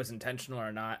whether it was intentional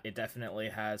or not, it definitely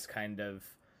has kind of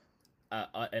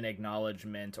an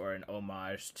acknowledgement or an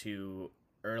homage to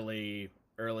early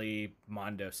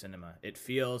Mondo cinema. It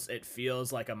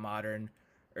feels like a modern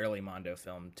early Mondo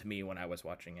film to me when I was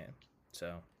watching it.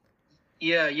 So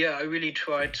Yeah, I really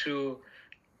tried to.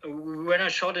 When I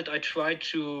shot it, I tried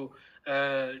to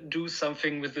do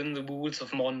something within the rules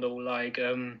of Mondo, like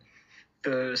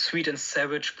the sweet and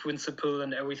savage principle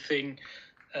and everything.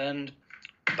 And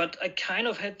but I kind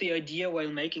of had the idea while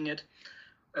making it.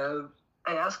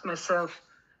 I asked myself,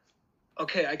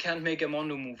 okay, I can't make a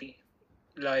Mondo movie.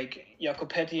 Like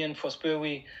Jacopetti and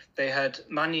Fosbury, they had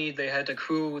money, they had a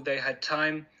crew, they had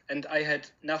time, and I had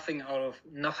nothing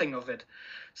of it.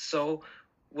 So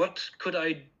what could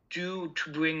I do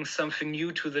to bring something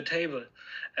new to the table?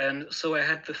 And so I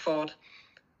had the thought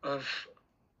of,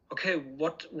 okay,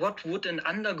 what would an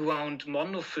underground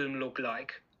Mondo film look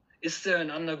like? Is there an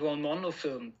underground Mondo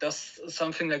film? Does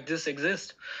something like this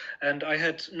exist? And I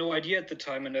had no idea at the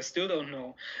time, and I still don't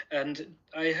know. And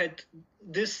I had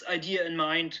this idea in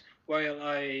mind while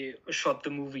I shot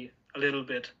the movie a little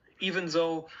bit, even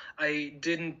though I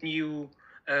didn't knew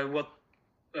um,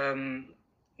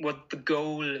 what the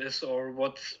goal is or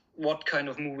what kind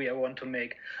of movie I want to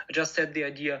make. I just had the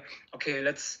idea, okay,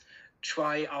 let's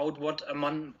try out what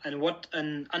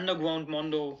an underground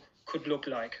Mondo could look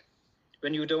like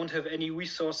when you don't have any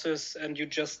resources and you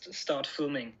just start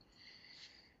filming.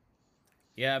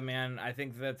 yeah, man, I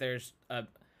think that there's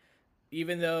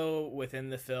even though within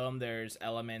the film there's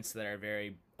elements that are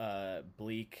very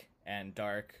bleak and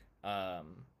dark,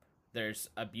 there's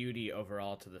a beauty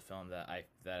overall to the film that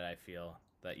I feel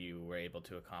that you were able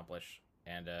to accomplish,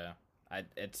 and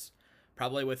it's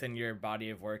probably within your body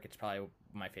of work. It's probably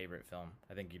my favorite film.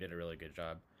 I think you did a really good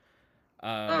job.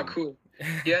 Cool.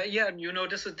 Yeah.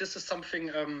 This is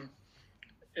something.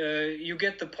 You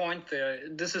get the point there.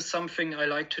 This is something I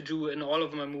like to do in all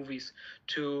of my movies,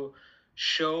 to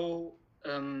show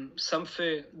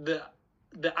something,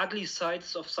 the ugly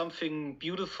sides of something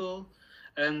beautiful,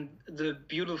 and the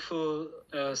beautiful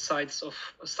sides of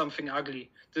something ugly.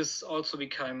 This also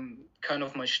became kind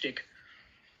of my shtick.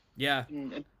 Yeah.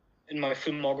 In my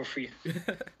filmography.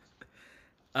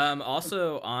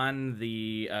 Also on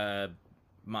the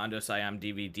Mondo Siam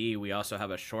DVD, we also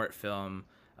have a short film,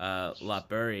 La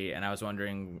Burry, and I was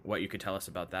wondering what you could tell us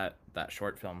about that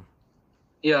short film.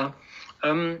 Yeah,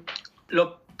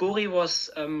 Lopburi was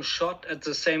shot at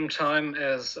the same time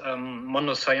as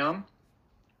Mondo Siam,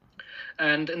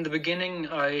 and in the beginning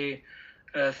I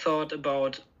thought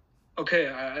about, okay,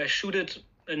 I shoot it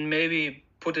and maybe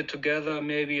put it together,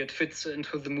 maybe it fits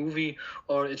into the movie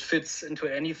or it fits into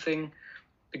anything,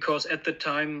 because at the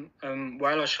time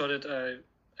while I shot it,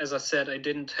 as I said, I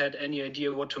didn't had any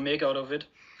idea what to make out of it.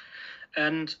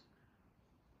 And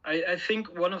I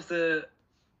think one of the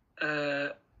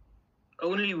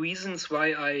only reasons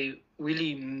why I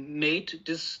really made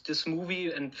this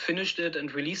movie and finished it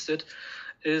and released it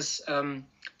is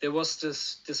there was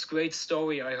this great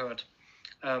story I heard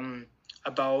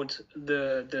about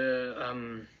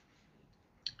the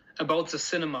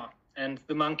cinema and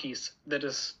the monkeys that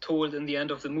is told in the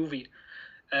end of the movie,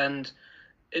 and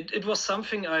it was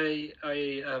something I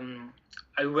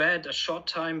read a short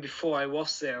time before I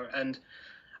was there, and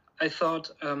I thought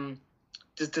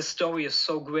this story is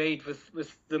so great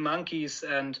with the monkeys,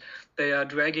 and they are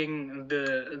dragging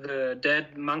the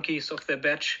dead monkeys of their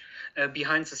batch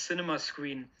behind the cinema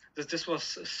screen. This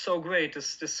was so great.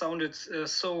 This sounded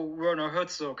so Werner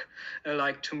Herzog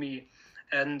like to me,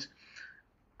 and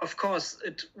of course,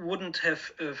 it wouldn't have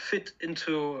fit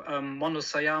into Mondo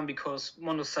Siam, because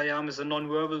Mondo Siam is a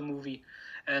non-verbal movie,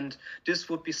 and this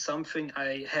would be something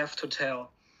I have to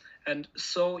tell. And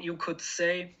so you could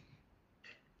say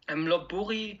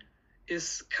Lopburi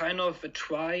is kind of a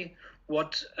try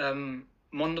what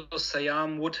Mondo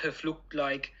Siam would have looked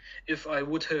like if I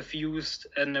would have used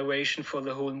a narration for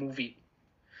the whole movie.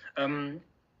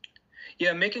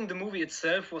 Making the movie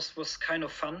itself was kind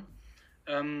of fun.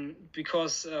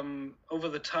 Because over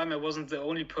the time I wasn't the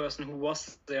only person who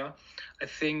was there. I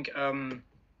think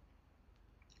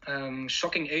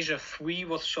Shocking Asia 3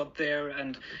 was shot there,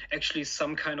 and actually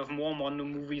some kind of more Mondo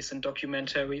movies and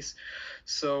documentaries.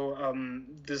 So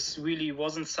this really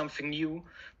wasn't something new,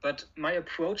 but my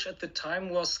approach at the time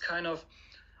was kind of,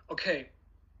 okay,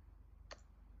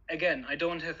 again, I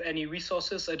don't have any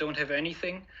resources, I don't have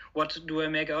anything. What do I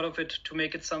make out of it to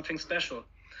make it something special?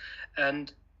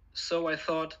 And so I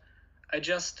thought, I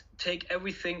just take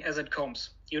everything as it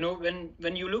comes.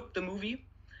 When you look the movie,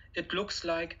 it looks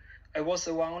like I was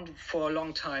around for a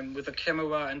long time with a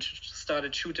camera and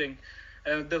started shooting.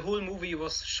 The whole movie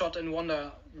was shot in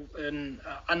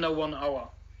under 1 hour.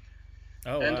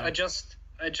 Oh, And wow. I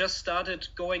just started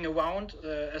going around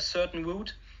a certain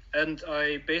route, and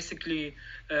I basically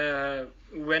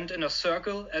went in a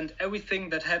circle, and everything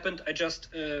that happened, I just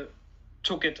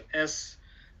took it as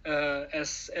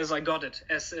I got it,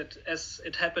 as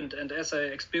it happened, and as I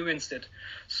experienced it.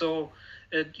 So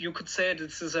you could say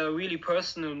this is a really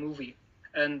personal movie,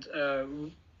 and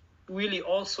really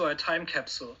also a time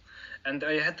capsule. And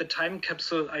I had the time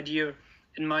capsule idea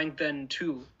in mind then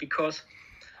too, because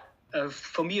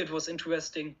for me it was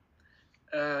interesting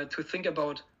to think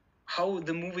about how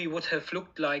the movie would have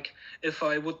looked like if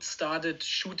I would started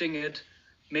shooting it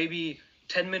maybe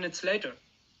 10 minutes later.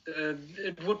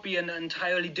 It would be an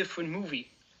entirely different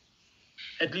movie.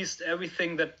 At least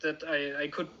everything that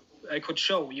I could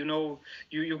show.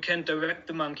 You can't direct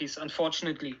the monkeys,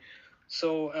 unfortunately.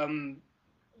 So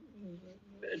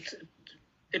it,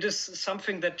 it is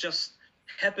something that just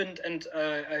happened, and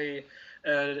I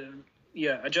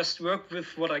just worked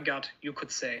with what I got, you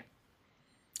could say.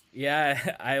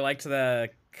 Yeah, I liked the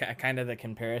kind of the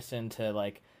comparison to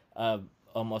like uh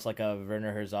almost like a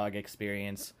Werner Herzog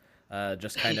experience,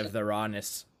 just kind of the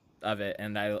rawness of it,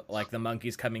 and I like the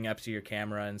monkeys coming up to your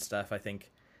camera and stuff. I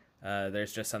think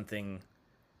there's just something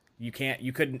you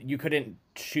couldn't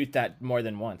shoot that more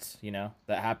than once.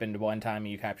 That happened one time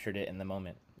and you captured it in the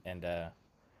moment, and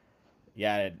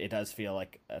yeah, it does feel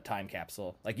like a time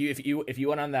capsule. Like if you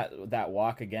went on that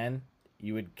walk again,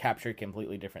 you would capture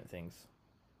completely different things.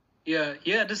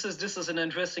 Yeah. This is an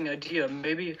interesting idea.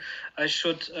 Maybe I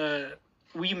should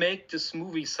remake this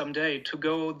movie someday to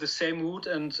go the same route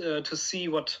and to see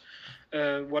what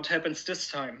happens this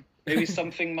time. Maybe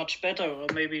something much better, or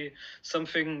maybe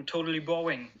something totally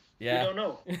boring. You Yeah. don't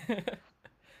know.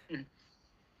 Mm.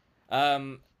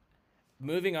 um,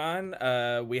 Moving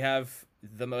on, we have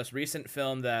the most recent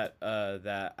film that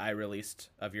I released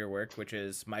of your work, which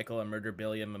is Michael a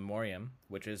Murderabilia Memoriam,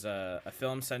 which is a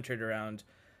film centered around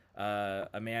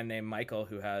a man named Michael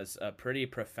who has a pretty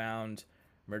profound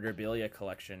murderabilia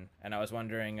collection. And I was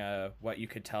wondering what you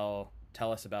could tell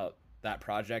us about that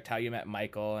project, how you met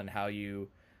Michael, and how you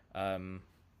um,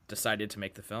 decided to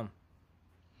make the film.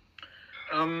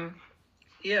 Um,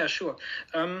 yeah, sure.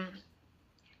 Um,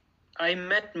 I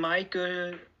met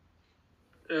Michael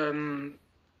um,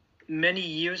 many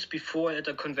years before at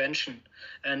a convention,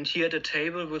 and he had a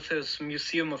table with his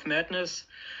Museum of Madness,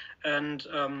 and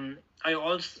I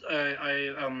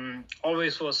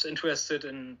always was interested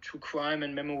in true crime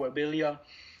and memorabilia.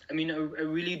 I mean, I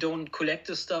really don't collect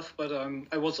this stuff, but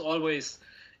I was always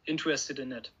interested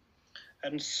in it,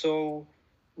 and so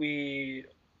we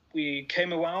we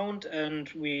came around, and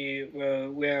we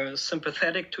were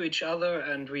sympathetic to each other,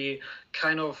 and we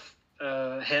kind of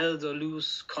held or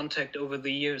loose contact over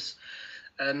the years.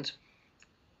 And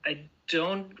I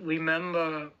don't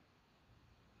remember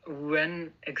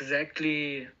when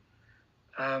exactly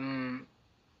um,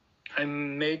 I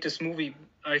made this movie.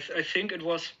 I think it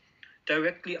was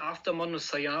directly after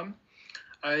Monosayam.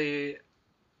 I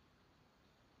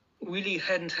really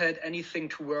hadn't had anything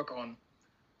to work on.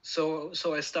 So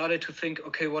I started to think,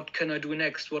 okay, what can I do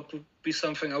next? What would be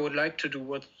something I would like to do?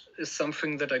 What is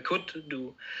something that I could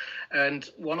do? And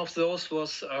one of those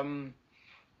was,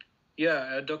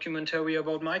 a documentary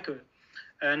about Michael.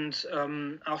 And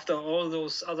after all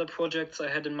those other projects I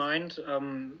had in mind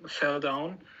fell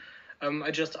down,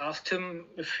 I just asked him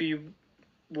if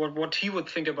what he would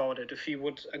think about it, if he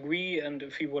would agree, and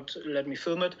if he would let me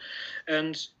film it.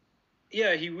 And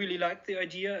yeah, he really liked the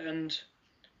idea, and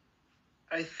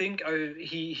I think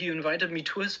he invited me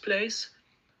to his place,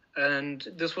 and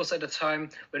this was at a time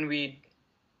when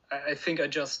I think I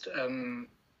just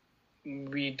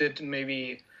we did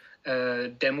maybe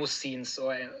demo scenes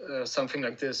or something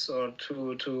like this, or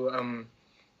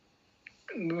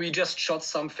we just shot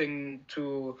something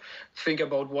to think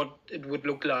about what it would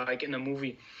look like in a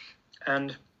movie.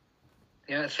 And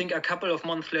yeah, I think a couple of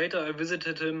months later I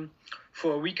visited him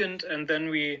for a weekend, and then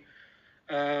we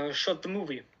shot the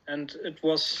movie. And it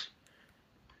was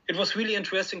really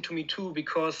interesting to me too,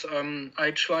 because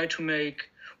I try to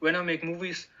when I make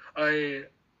movies, I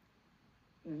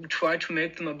try to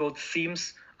make them about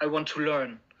themes I want to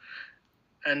learn,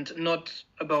 and not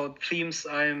about themes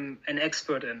I'm an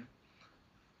expert in.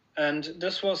 And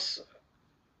this was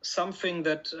something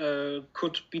that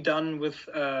could be done with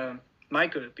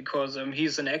Michael, because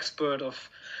he's an expert of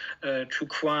true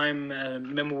crime,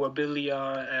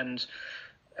 memorabilia, and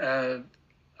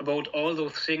about all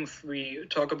those things we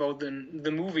talk about in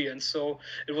the movie. And so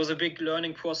it was a big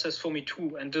learning process for me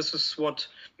too. And this is what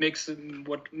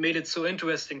made it so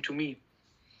interesting to me.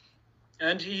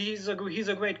 And he's a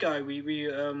great guy. We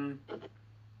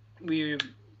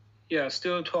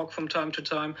still talk from time to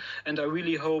time, and I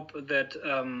really hope that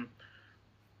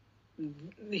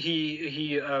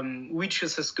he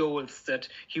reaches his goals, that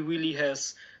he really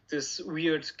has this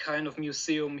weird kind of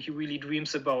museum he really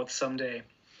dreams about someday,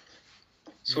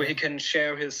 so he can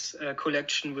share his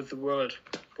collection with the world.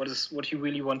 What he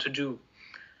really want to do.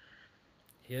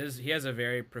 He has a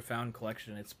very profound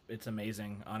collection. It's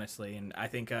amazing, honestly, and I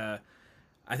think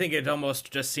it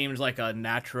almost just seems like a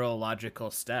natural,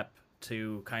 logical step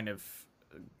to kind of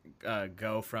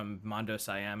go from Mondo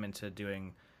Siam into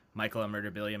doing Michael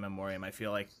Memorabilia Memoriam. I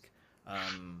feel like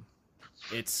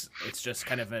it's just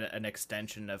kind of an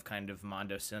extension of kind of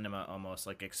Mondo Cinema, almost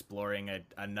like exploring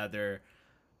another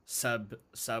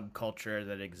subculture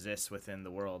that exists within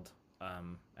the world.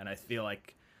 And I feel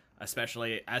like,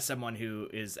 especially as someone who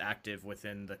is active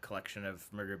within the collection of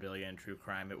murderabilia and true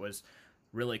crime, it was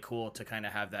really cool to kind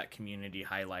of have that community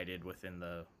highlighted within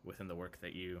the work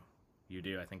that you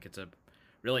do. I think it's a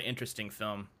really interesting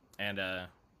film, and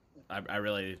I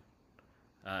really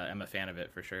am a fan of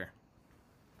it for sure.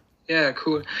 Yeah,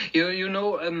 cool.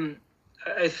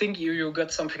 I think you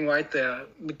got something right there,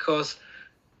 because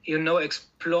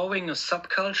exploring a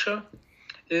subculture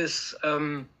is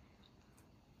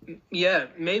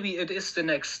maybe it is the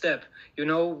next step.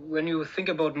 When you think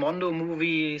about Mondo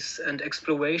movies and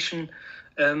exploration,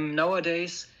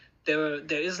 nowadays there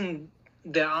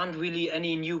aren't really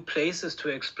any new places to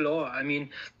explore. I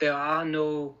mean, there are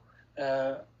no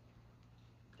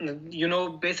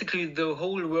basically the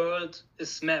whole world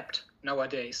is mapped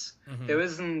nowadays. Mm-hmm. There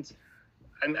isn't,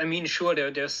 I mean, sure,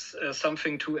 there's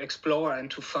something to explore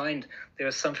and to find.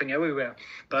 There's something everywhere.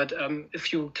 But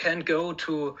if you can't go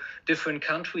to different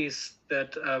countries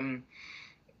that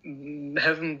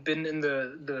haven't been in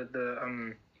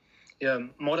the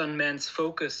modern man's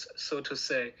focus, so to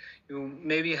say, you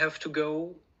maybe have to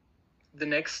go the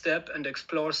next step and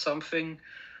explore something,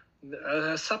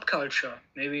 a subculture,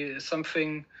 maybe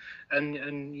something,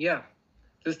 and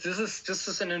this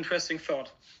is an interesting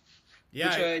thought.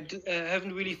 Yeah, which I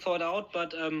haven't really thought out,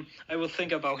 but I will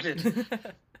think about it.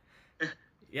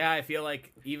 Yeah, I feel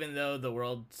like even though the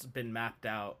world's been mapped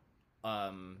out,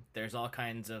 there's all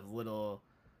kinds of little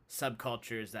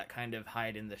subcultures that kind of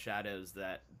hide in the shadows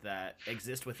that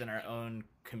exist within our own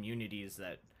communities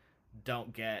that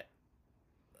don't get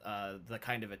the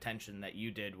kind of attention that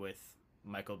you did with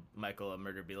Michael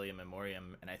Memorabilia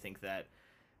Memoriam. And I think that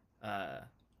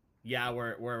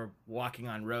we're walking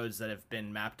on roads that have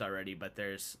been mapped already, but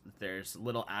there's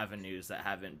little avenues that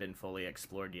haven't been fully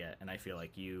explored yet, and I feel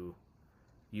like you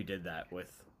did that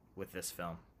with this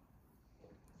film.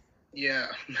 Yeah.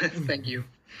 Thank you.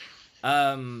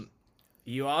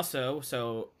 You also,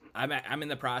 so I'm in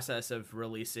the process of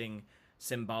releasing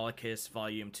Symbolicus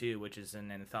Volume 2, which is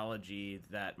an anthology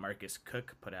that Marcus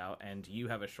Cook put out, and you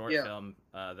have a short film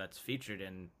that's featured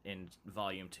in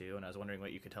Volume 2, and I was wondering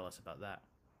what you could tell us about that.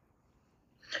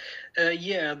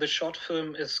 The short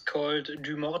film is called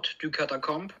Du Mort du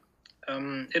Catacombe.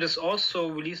 It is also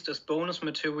released as bonus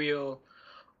material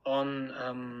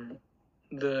on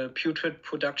the Putrid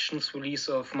Productions release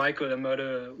of Michael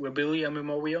Memorabilia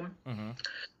Memoriam. Mm-hmm.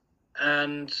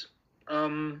 And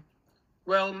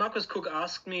Marcus Cook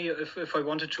asked me if I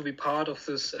wanted to be part of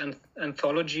this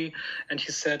anthology, and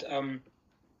he said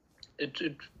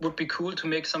it would be cool to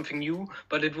make something new,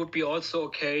 but it would be also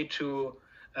okay to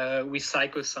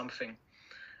recycle something.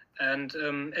 And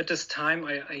at this time,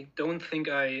 I don't think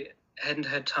I hadn't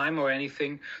had time or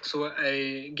anything, so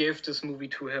I gave this movie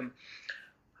to him.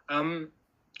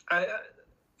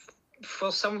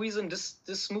 For some reason,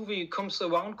 this movie comes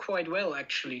around quite well,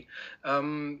 actually.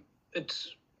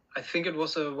 I think it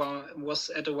was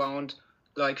at around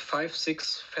like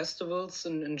 5-6 festivals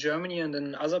in Germany and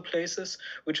in other places,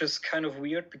 which is kind of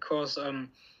weird because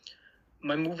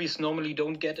my movies normally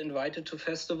don't get invited to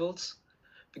festivals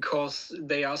because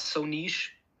they are so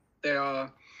niche. They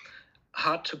are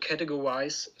hard to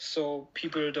categorize, so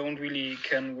people don't really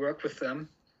can work with them.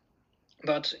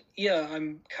 But yeah,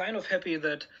 I'm kind of happy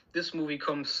that this movie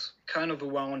comes kind of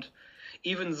around,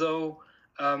 even though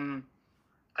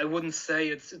I wouldn't say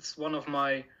it's one of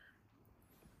my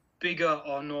bigger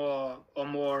or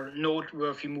more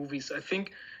noteworthy movies. I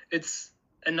think it's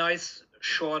a nice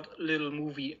short little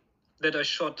movie that I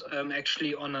shot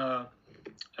actually on a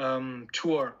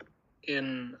tour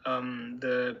in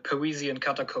the Parisian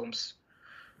catacombs.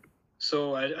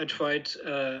 So I tried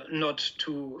not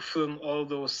to film all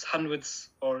those hundreds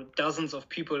or dozens of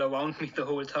people around me the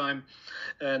whole time.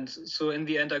 And so in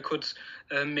the end, I could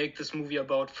make this movie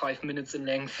about 5 minutes in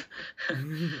length.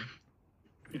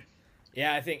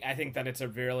 Yeah, I think that it's a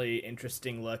really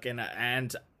interesting look, and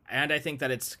I think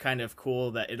that it's kind of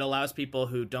cool that it allows people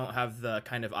who don't have the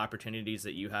kind of opportunities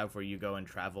that you have, where you go and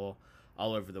travel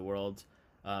all over the world,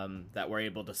 that we're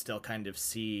able to still kind of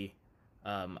see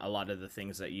a lot of the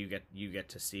things that you get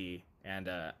to see, and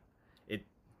it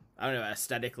I don't know,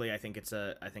 aesthetically, I think it's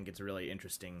a really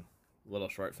interesting little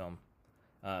short film,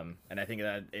 and I think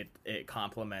that it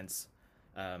complements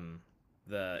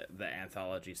the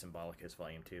anthology Symbolicus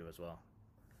Volume 2 as well.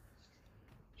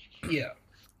 Yeah.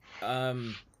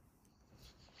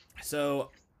 So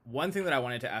one thing that I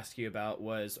wanted to ask you about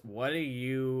was what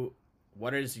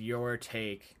is your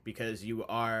take, because you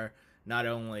are not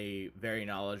only very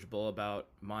knowledgeable about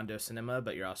Mondo cinema,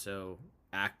 but you're also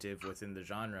active within the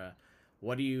genre.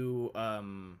 What do you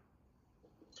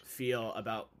feel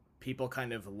about people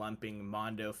kind of lumping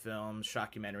Mondo films,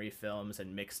 shockumentary films,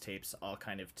 and mixtapes all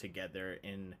kind of together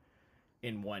in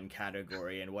one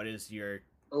category? And what is your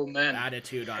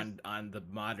attitude on the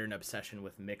modern obsession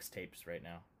with mixtapes right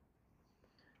now?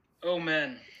 Oh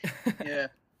man, yeah,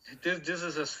 this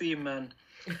is a theme, man.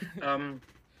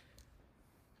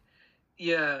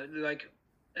 Yeah, like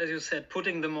as you said,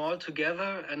 putting them all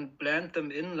together and blend them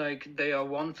in like they are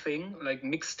one thing, like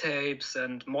mixtapes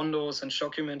and mondos and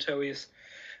shockumentaries.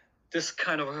 This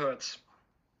kind of hurts.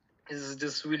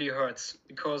 This really hurts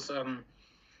because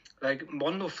like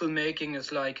mondo filmmaking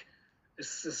is like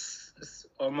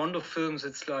or mondo films.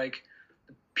 It's like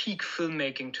peak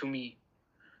filmmaking to me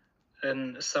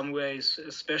in some ways,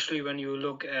 especially when you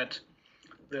look at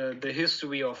the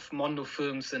history of mondo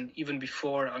films and even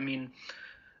before. I mean,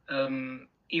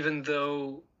 even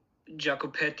though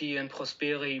Jacopetti and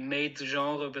Prosperi made the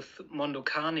genre with Mondo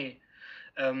Cane,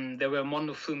 there were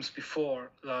mondo films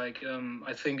before. Like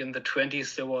I think in the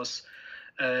 20s there was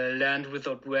Land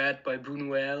Without Red by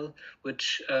Buñuel,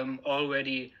 which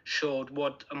already showed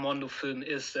what a mondo film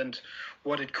is and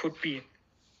what it could be.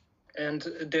 And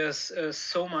there's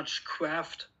so much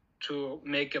craft to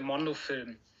make a mondo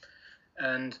film,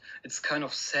 and it's kind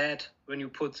of sad when you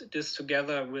put this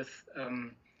together with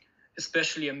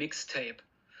especially a mixtape.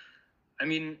 I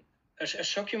mean, a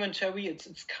shockumentary,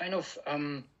 it's kind of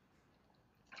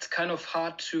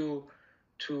hard to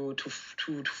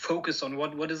focus on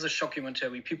what is a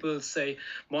shockumentary. People say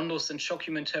mondos and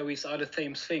shockumentaries are the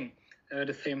same thing.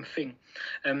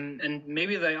 And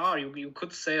maybe they are. You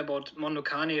could say about Mondo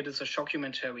Cane it is a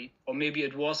shockumentary, or maybe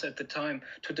it was at the time.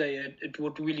 Today it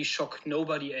would really shock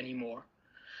nobody anymore,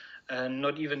 and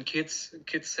not even kids.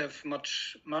 Kids have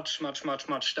much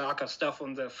darker stuff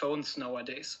on their phones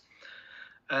nowadays,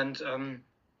 and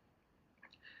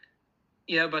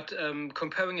yeah. But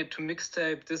comparing it to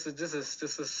mixtape, this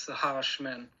is harsh,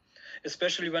 man.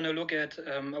 Especially when I look at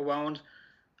around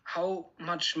how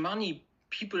much money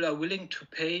people are willing to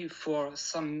pay for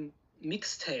some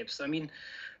mixtapes. I mean,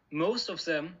 most of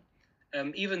them,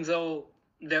 even though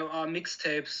there are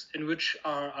mixtapes in which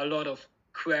are a lot of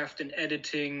craft and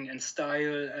editing and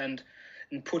style and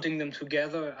putting them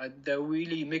together, they're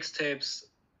really mixtapes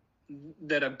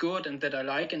that are good and that I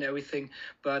like and everything.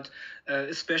 But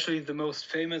especially the most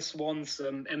famous ones,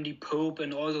 MD Pope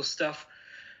and all those stuff,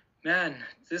 man,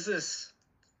 this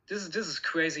is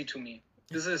crazy to me.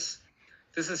 This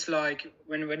is like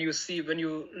when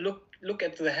you look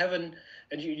at the heaven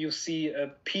and you see a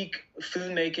peak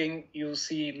filmmaking, you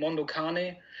see Mondo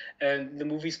Cane and the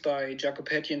movies by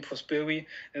Jacopetti and Prosperi.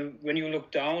 And when you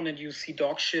look down and you see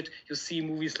dog shit, you see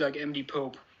movies like MD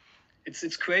Pope.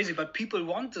 It's crazy, but people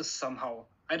want this somehow.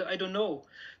 I don't know.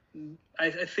 I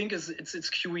think it's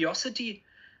curiosity.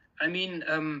 I mean,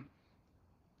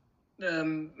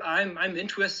 I'm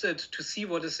interested to see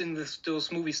what is in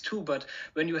those movies too, but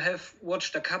when you have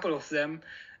watched a couple of them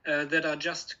that are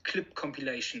just clip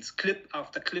compilations, clip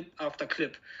after clip after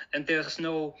clip, and there's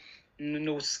no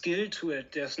skill to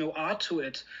it, there's no art to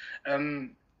it,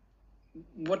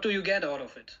 what do you get out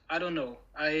of it? I don't know.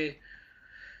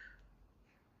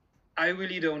 I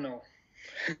really don't know.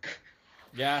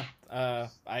 Yeah,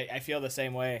 I feel the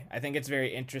same way. I think it's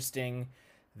very interesting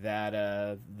that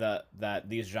that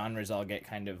these genres all get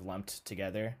kind of lumped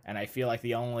together, and I feel like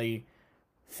the only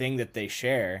thing that they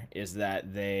share is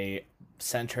that they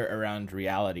center around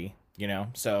reality. You know,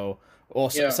 so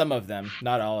some of them,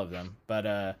 not all of them,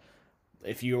 but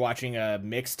if you're watching a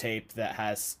mixtape that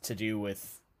has to do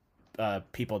with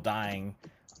people dying,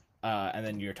 and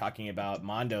then you're talking about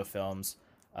Mondo films,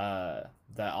 that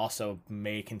also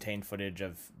may contain footage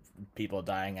of people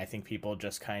dying. I think people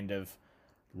just kind of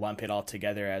lump it all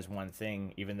together as one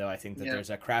thing, even though I think that Yeah. there's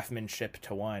a craftsmanship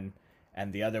to one,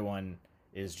 and the other one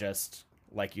is just,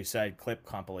 like you said, clip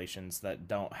compilations that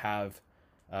don't have.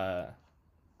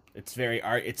 It's very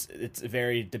It's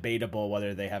very debatable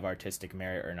whether they have artistic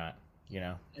merit or not. You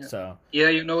know. Yeah. So Yeah,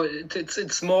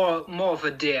 it's more of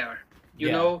a dare.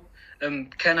 yeah.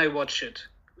 Can I watch it?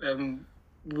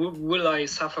 Will I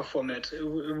suffer from it?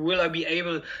 Will I be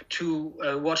able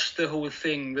to watch the whole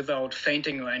thing without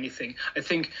fainting or anything? I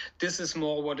think this is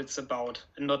more what it's about,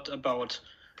 and not about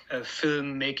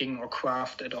film making or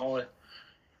craft at all.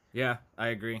 Yeah, I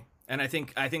agree. And I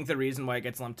think the reason why it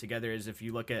gets lumped together is if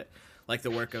you look at like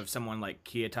the work of someone like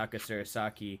Kiyotaka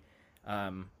Sarasaki,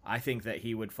 I think that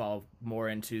he would fall more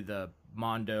into the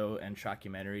Mondo and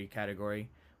shockumentary category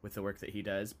with the work that he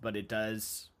does, but it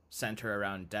does center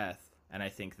around death, and I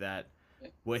think that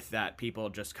with that people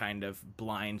just kind of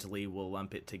blindly will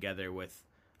lump it together with,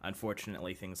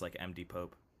 unfortunately, things like MD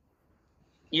Pope.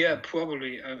 Yeah,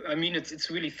 probably. I mean, it's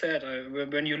really sad.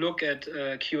 When you look at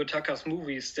Kiyotaka's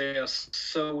movies, they are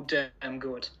so damn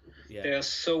good. Yeah. They are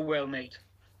so well made.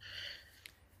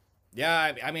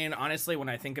 Yeah, I mean, honestly, when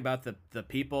I think about the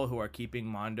people who are keeping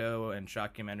Mondo and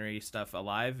shockumentary stuff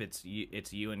alive, it's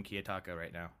you and Kiyotaka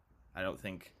right now. I don't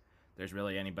think there's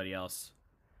really anybody else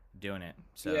doing it.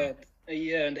 So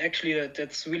Yeah, and actually,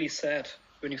 that's really sad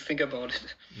when you think about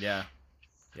it. yeah,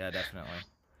 definitely.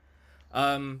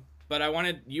 But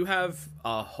you have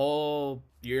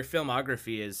your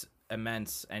filmography is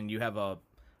immense, and you have a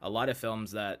lot of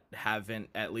films that haven't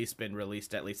at least been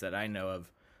released, at least that I know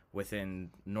of, within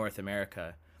North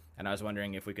America. And I was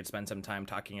wondering if we could spend some time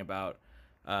talking about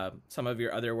some of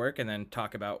your other work, and then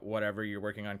talk about whatever you're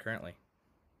working on currently.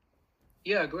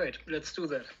 Yeah, great. Let's do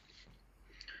that.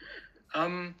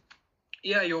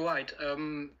 Yeah, you're right.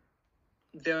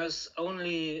 There's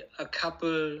only a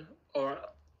couple, or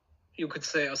you could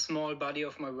say a small body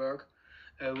of my work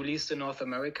released in North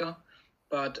America,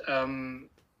 but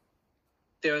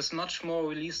there's much more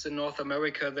released in North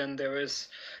America than there is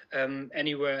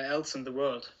anywhere else in the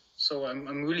world. So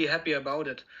I'm really happy about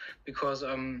it, because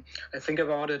I think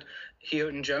about it here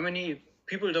in Germany,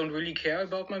 people don't really care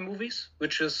about my movies,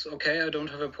 which is okay. I don't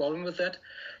have a problem with that.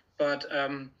 But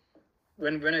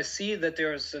when I see that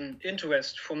there's an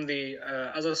interest from the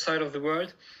other side of the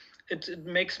world, it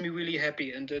makes me really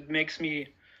happy, and it makes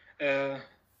me, it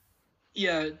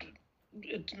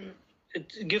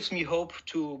gives me hope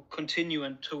to continue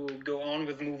and to go on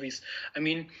with movies. I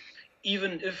mean,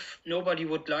 even if nobody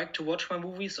would like to watch my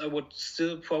movies, I would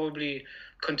still probably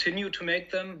continue to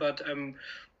make them. But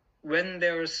when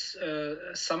there's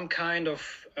some kind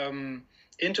of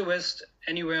interest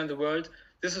anywhere in the world,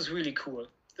 this is really cool.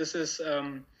 This is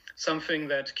something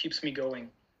that keeps me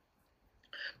going.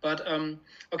 But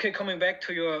okay, coming back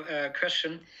to your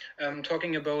question,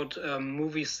 talking about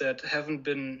movies that haven't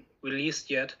been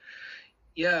released yet.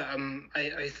 Yeah,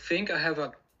 I think I have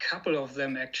a couple of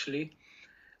them actually.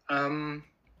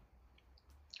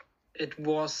 It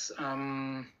was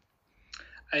I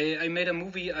made a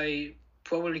movie I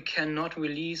probably cannot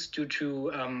release due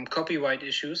to copyright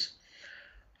issues.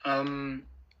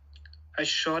 I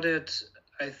shot it,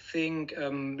 I think,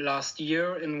 last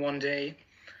year in one day,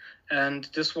 and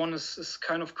this one is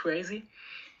kind of crazy.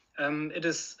 It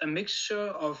is a mixture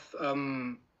of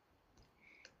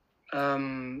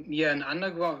an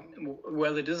underground.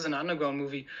 Well, it is an underground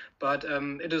movie, but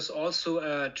it is also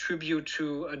a tribute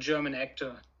to a German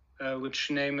actor, which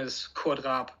name is Kurt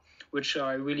Raab, which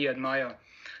I really admire.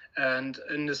 And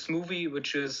in this movie,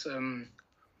 which is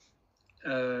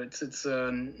it's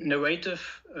a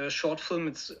narrative short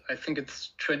film. I think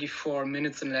it's 24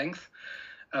 minutes in length.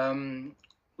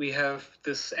 We have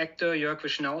this actor Jörg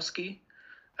Wischnowski.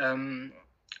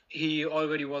 He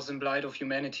already was in Blight of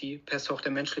Humanity, Pest Hoch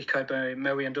der Menschlichkeit by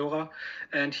Marian Dora,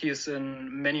 and he is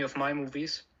in many of my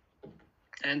movies.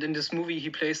 And in this movie, he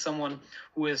plays someone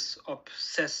who is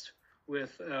obsessed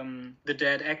with the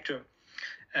dead actor.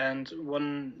 And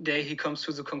one day he comes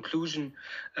to the conclusion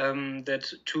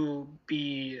that to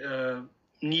be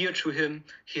near to him,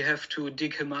 he have to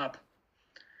dig him up.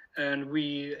 And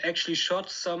we actually shot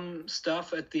some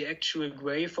stuff at the actual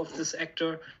grave of this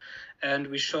actor, and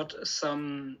we shot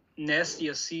some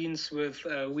nastier scenes with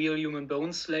real human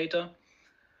bones later,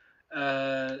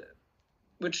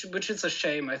 which is a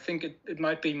shame. I think it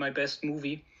might be my best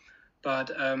movie.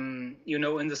 But, in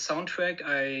the soundtrack,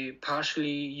 I partially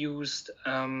used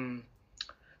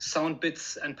sound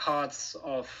bits and parts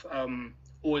of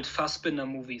old Fassbinder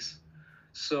movies.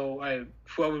 So I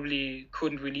probably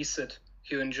couldn't release it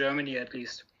here in Germany, at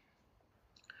least.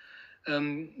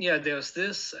 Yeah, there's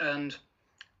this, and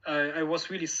I was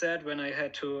really sad when I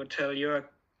had to tell Jörg,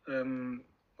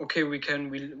 okay, we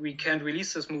can't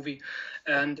release this movie,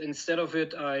 and instead of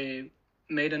it, I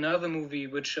made another movie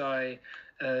which I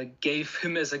gave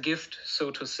him as a gift,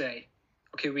 so to say.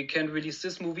 Okay, we can't release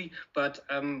this movie, but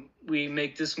we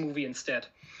make this movie instead.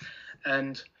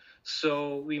 And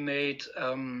so we made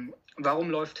Warum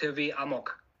läuft Herr W.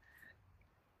 Amok?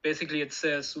 Basically, it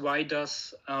says, why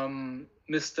does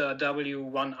Mr. W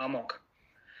run amok?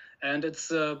 And it's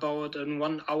about a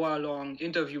 1 hour long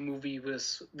interview movie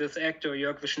with this actor,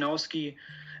 Jörg Wischnowski.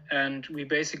 And we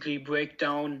basically break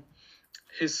down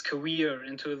his career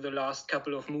into the last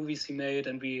couple of movies he made.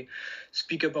 And we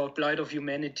speak about Blight of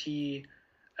Humanity.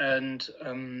 And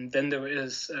then there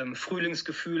is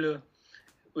Frühlingsgefühle,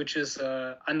 which is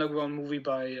an underground movie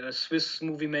by a Swiss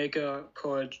movie maker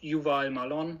called Yuval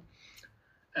Malon.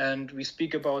 And we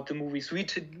speak about the movies we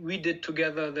did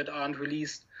together that aren't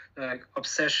released, like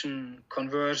Obsession,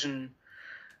 Conversion,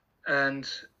 and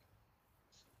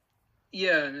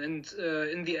yeah, and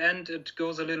in the end it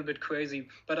goes a little bit crazy.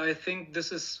 But I think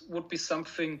this would be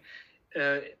something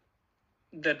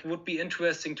that would be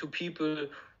interesting to people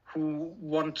who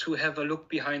want to have a look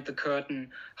behind the curtain,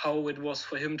 how it was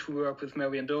for him to work with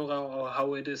Marian Dora, or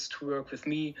how it is to work with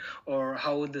me, or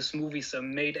how these movies are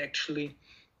made actually.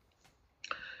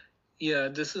 Yeah,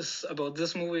 this is about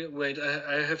this movie. Wait,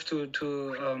 I have to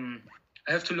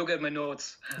I have to look at my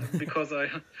notes because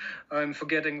I'm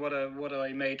forgetting what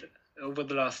I made over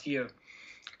the last year.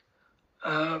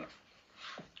 Yeah,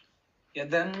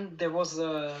 then there was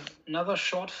another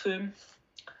short film.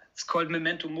 It's called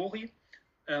Memento Mori.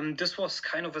 This was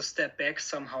kind of a step back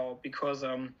somehow because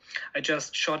I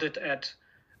just shot it at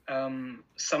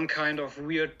some kind of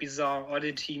weird, bizarre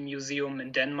oddity museum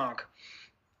in Denmark.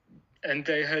 And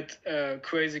they had a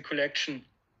crazy collection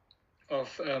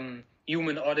of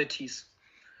human oddities.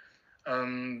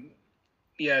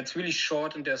 Yeah, it's really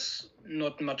short and there's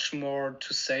not much more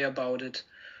to say about it.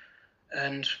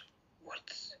 And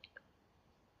what?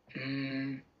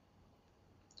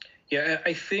 Yeah,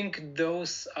 I think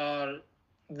those are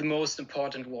the most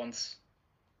important ones.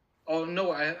 Oh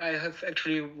no, I have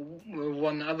actually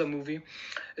one other movie.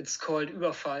 It's called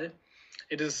Überfall.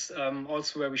 It is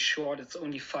also very short. It's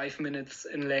only 5 minutes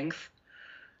in length.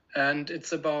 And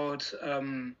it's about,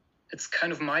 it's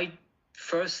kind of my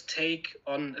first take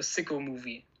on a sicko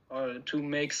movie, or to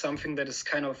make something that is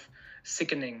kind of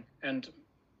sickening, and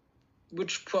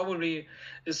which probably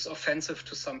is offensive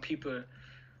to some people.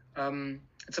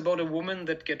 It's about a woman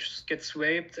that gets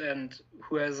raped and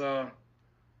who has an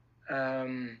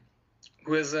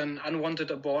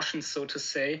unwanted abortion, so to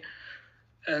say.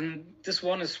 And this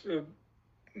one is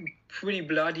pretty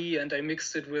bloody, and I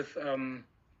mixed it with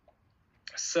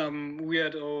some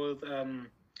weird old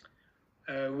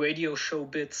radio show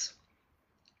bits.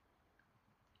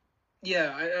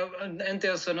 Yeah, and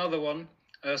there's another one.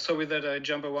 Sorry that I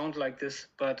jump around like this,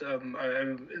 but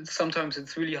sometimes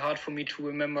it's really hard for me to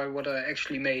remember what I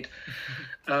actually made.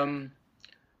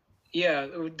 Yeah,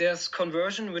 there's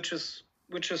Conversion, which is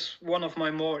one of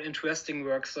my more interesting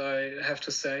works, I have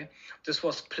to say. This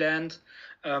was planned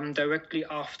directly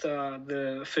after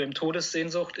the film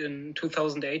Todessehnsucht in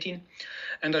 2018.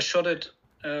 And I shot it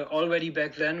already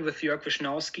back then with Jörg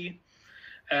Wischnowski.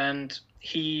 And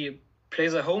he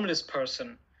plays a homeless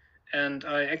person. And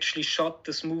I actually shot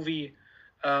this movie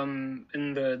in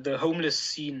the homeless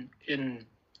scene in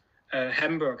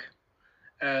Hamburg.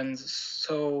 And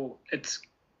so it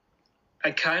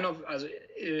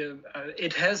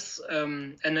has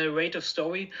a narrative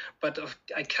story, but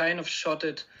I kind of shot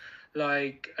it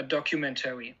like a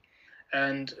documentary.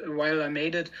 And while I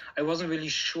made it, I wasn't really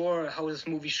sure how this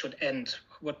movie should end.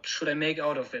 What should I make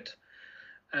out of it?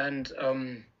 And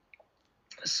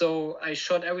so I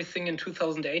shot everything in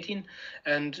 2018.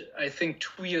 And I think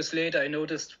 2 years later, I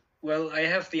noticed, well, I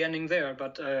have the ending there,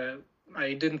 but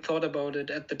I didn't thought about it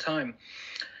at the time.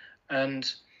 And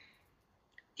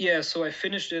yeah, so I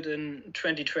finished it in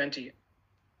 2020.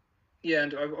 Yeah,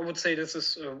 and I would say this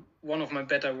is one of my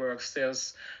better works.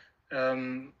 There's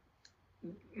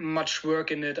much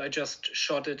work in it. I just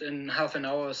shot it in half an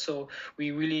hour, so we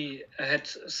really had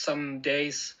some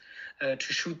days to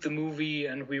shoot the movie,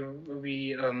 and we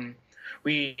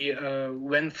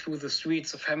went through the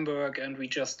streets of Hamburg, and we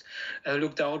just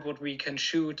looked out what we can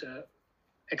shoot.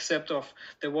 Except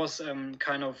there was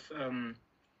kind of.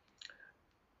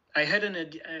 I had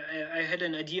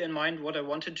an idea in mind what I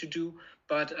wanted to do,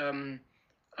 but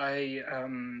I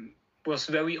was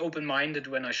very open-minded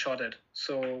when I shot it.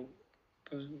 So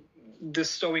this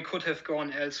story could have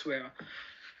gone elsewhere,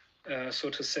 so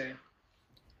to say.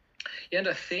 Yeah, and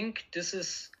I think this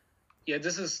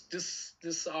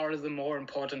are the more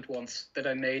important ones that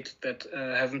I made that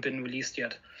haven't been released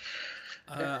yet.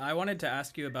 I wanted to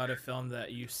ask you about a film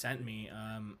that you sent me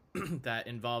that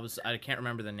involves, I can't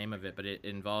remember the name of it, but it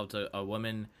involved a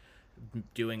woman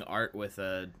doing art with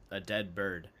a dead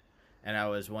bird. And I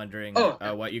was wondering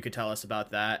Oh, what you could tell us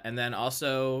about that. And then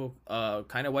also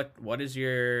kind of what is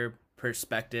your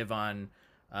perspective on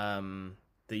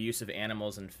the use of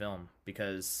animals in film?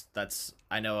 Because that's,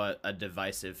 I know, a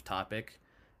divisive topic.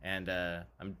 And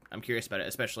I'm curious about it,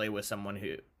 especially with someone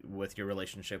who, with your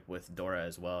relationship with Dora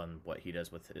as well, and what he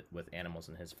does with animals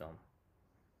in his film.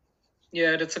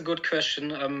 yeah, that's a good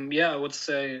question. Yeah, I would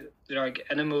say like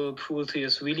animal cruelty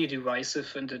is really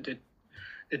divisive, and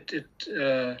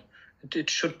it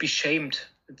should be shamed.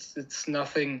 It's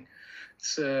nothing.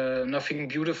 It's nothing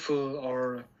beautiful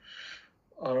or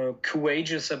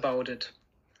courageous about it.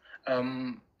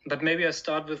 But maybe I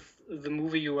start with the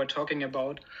movie you were talking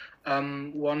about.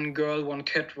 One Girl, One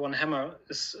Cat, One Hammer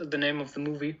is the name of the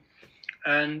movie.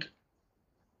 And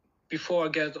before I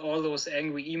get all those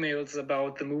angry emails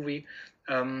about the movie,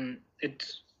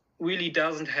 it really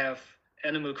doesn't have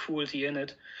animal cruelty in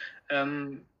it.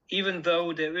 Even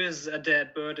though there is a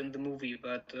dead bird in the movie,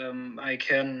 but I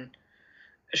can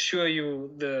assure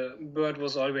you the bird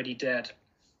was already dead.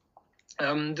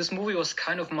 This movie was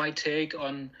kind of my take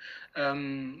on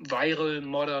viral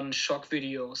modern shock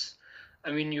videos.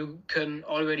 I mean, you can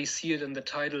already see it in the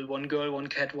title: One Girl, One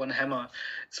Cat, One Hammer.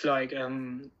 It's like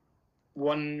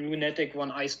one lunatic,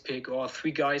 one ice pick, or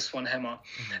three guys, one hammer.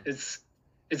 Mm-hmm.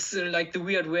 It's like the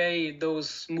weird way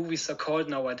those movies are called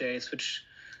nowadays, which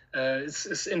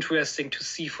is interesting to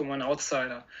see from an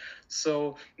outsider.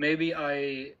 So maybe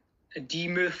I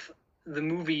demyth the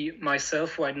movie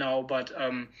myself right now, but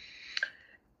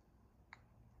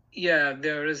yeah,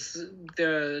 there's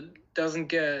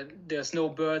no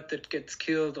bird that gets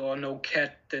killed or no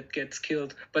cat that gets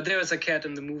killed, but there is a cat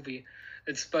in the movie.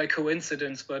 It's by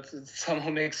coincidence, but it somehow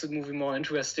makes the movie more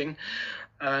interesting.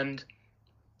 And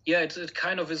yeah, it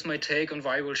kind of is my take on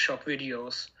viral shock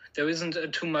videos. There isn't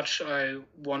too much I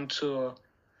want to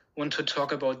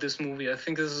talk about this movie. I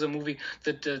think this is a movie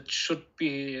that should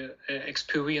be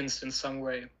experienced in some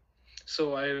way.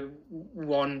 So I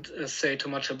won't say too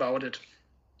much about it.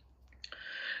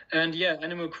 And yeah,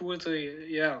 animal cruelty,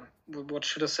 yeah, what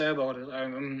should I say about it?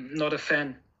 I'm not a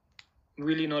fan.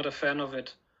 Really not a fan of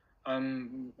it.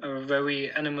 I'm a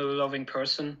very animal-loving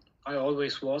person. I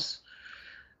always was.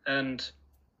 And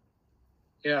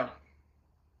yeah.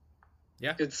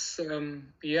 Yeah. It's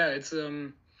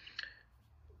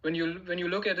when you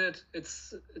look at it,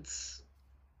 it's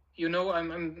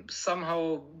I'm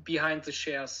somehow behind the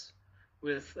shares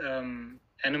with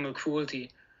animal cruelty.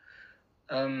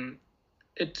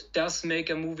 It does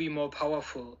make a movie more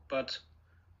powerful, but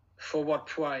for what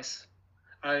price?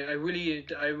 I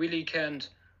really can't.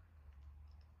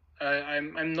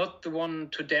 I'm not the one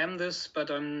to damn this, but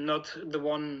I'm not the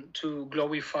one to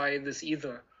glorify this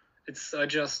either.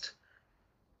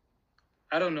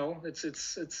 I don't know.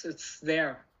 It's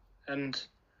there, and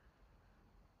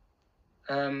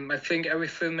I think every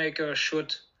filmmaker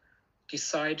should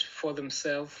decide for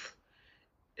themselves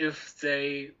if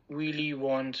they really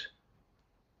want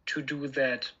to do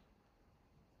that.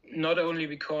 Not only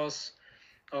because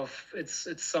of it's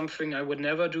something I would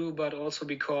never do, but also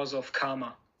because of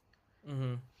karma.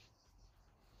 Mm-hmm.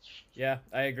 Yeah,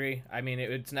 I agree. I mean, it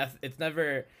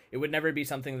would never be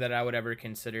something that I would ever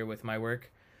consider with my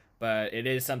work, but it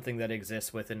is something that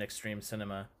exists within extreme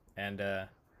cinema, and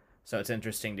so it's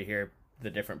interesting to hear the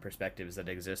different perspectives that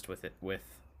exist with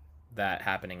that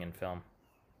happening in film.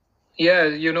 Yeah,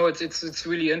 it's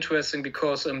really interesting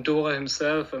because Dora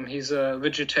himself, he's a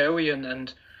vegetarian,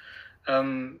 and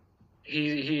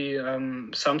he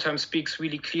sometimes speaks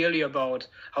really clearly about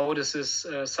how this is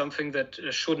something that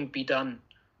shouldn't be done.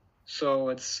 So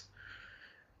I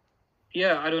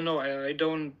don't know. I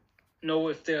don't know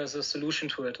if there's a solution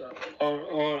to it,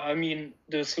 or I mean,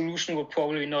 the solution would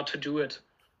probably not to do it,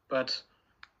 but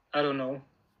I don't know.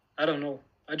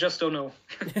 I just don't know.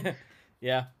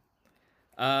 Yeah.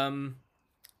 And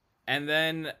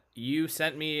then you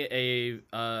sent me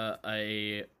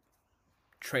a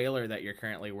trailer that you're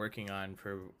currently working on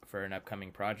for an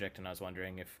upcoming project, and I was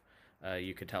wondering if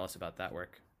you could tell us about that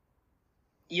work.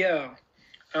 Yeah.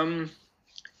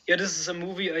 This is a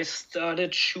movie I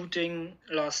started shooting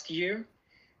last year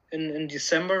in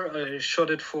December. I shot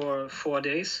it for 4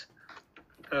 days,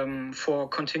 4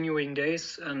 continuing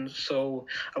days, and so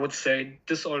I would say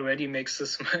this already makes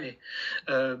this my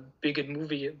biggest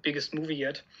movie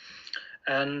yet.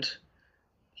 And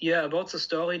Yeah, about the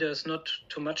story, there's not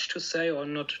too much to say, or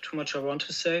not too much I want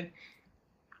to say.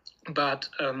 But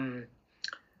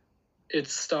it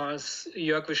stars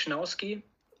Jörg Wisniewski,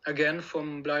 again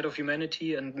from Blight of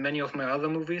Humanity and many of my other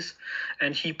movies,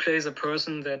 and he plays a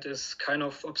person that is kind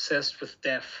of obsessed with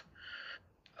death.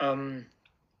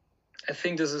 I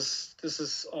think this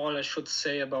is all I should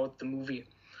say about the movie.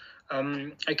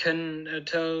 I can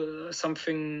tell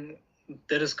something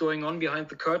that is going on behind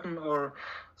the curtain, or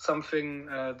something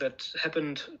that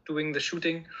happened during the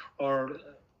shooting, or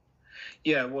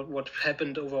what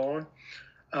happened overall.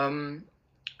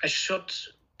 I shot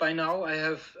by now. I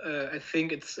have I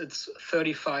think it's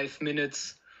 35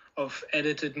 minutes of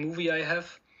edited movie I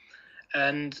have,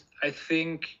 and I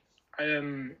think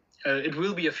it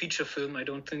will be a feature film. I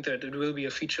don't think that it will be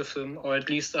a feature film, or at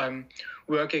least I'm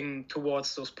working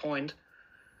towards those point.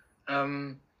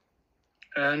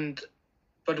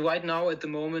 But right now, at the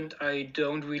moment, I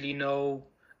don't really know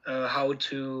how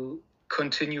to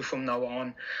continue from now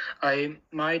on. I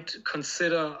might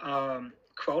consider a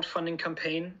crowdfunding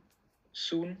campaign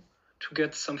soon to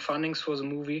get some fundings for the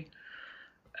movie,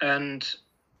 and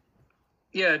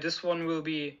this one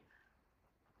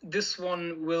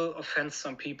will offend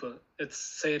some people. Let's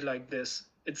say it like this.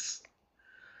 It's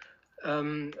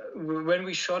when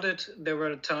we shot it, there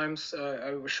were times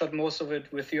I shot most of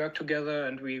it with Jörg together,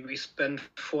 and we spent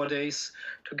 4 days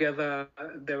together.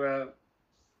 There were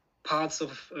parts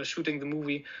of shooting the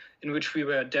movie in which we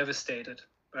were devastated.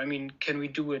 I mean, can we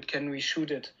do it? Can we shoot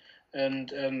it?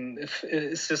 And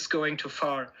is this going too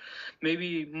far?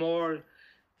 Maybe more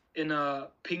in a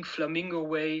Pink Flamingo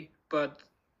way, but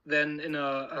then in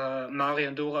a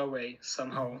Marian Dora way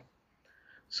somehow.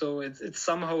 So it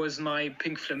somehow is my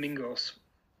Pink Flamingos.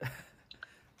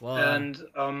 Well, and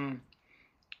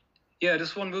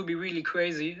this one will be really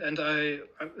crazy. And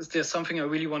there's something I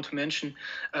really want to mention.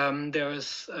 There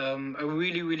is a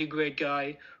really, really great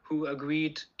guy who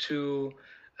agreed to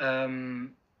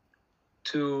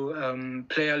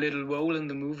play a little role in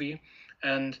the movie.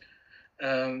 And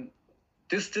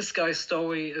this guy's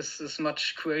story is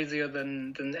much crazier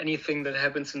than anything that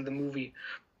happens in the movie,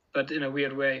 but in a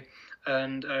weird way.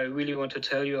 And I really want to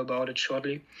tell you about it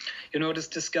shortly. You know,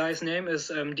 this guy's name is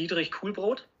Dietrich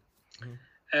Kuhlbrot,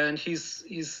 and he's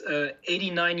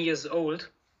 89 years old,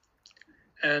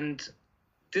 and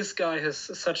this guy has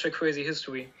such a crazy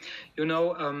history. You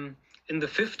know, in the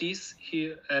 50s,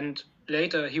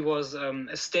 later he was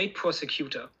a state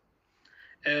prosecutor,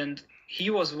 and he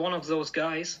was one of those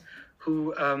guys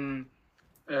who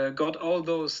got all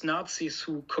those Nazis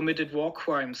who committed war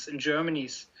crimes in Germany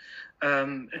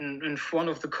in front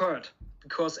of the court,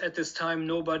 because at this time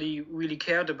nobody really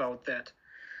cared about that.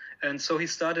 And so he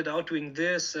started out doing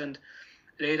this, and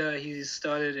later he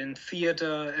started in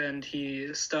theater, and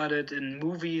he started in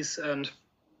movies, and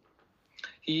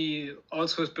he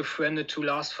also was befriended to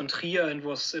Lars von Trier and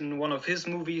was in one of his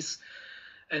movies,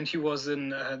 and he was in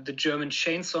the German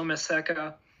Chainsaw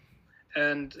Massacre.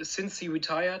 And since he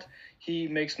retired, he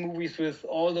makes movies with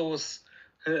all those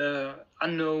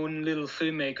unknown little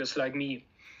filmmakers like me.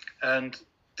 And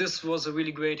this was a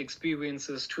really great experience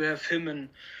to have him in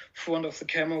front of the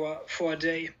camera for a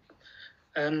day.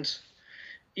 And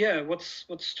what's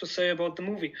to say about the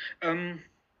movie?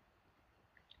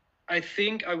 I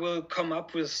think I will come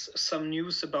up with some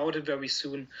news about it very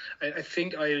soon. I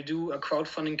think I'll do a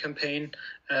crowdfunding campaign,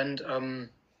 and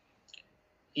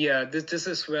this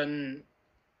is when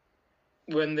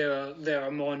there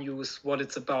are more news, what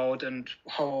it's about and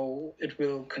how it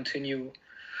will continue.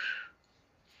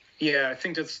 Yeah, I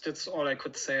think that's all I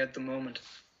could say at the moment.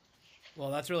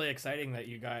 Well, that's really exciting that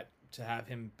you got to have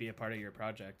him be a part of your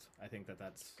project. I think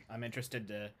I'm interested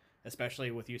to,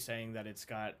 especially with you saying that it's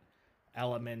got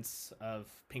elements of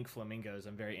Pink Flamingos.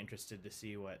 I'm very interested to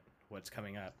see what's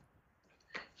coming up.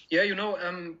 Yeah, you know,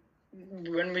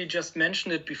 when we just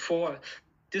mentioned it before,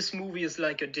 this movie is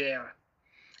like a dare.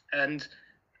 And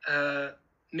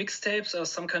mixtapes are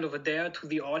some kind of a dare to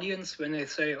the audience when they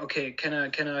say, okay, can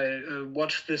I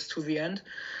watch this to the end?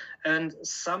 And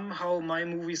somehow my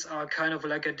movies are kind of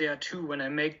like a dare too when I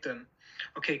make them.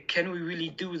 Okay, can we really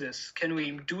do this? Can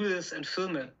we do this and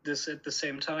film this at the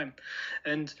same time?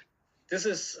 And this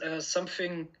is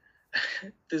something,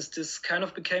 this kind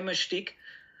of became a shtick,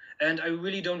 and I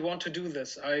really don't want to do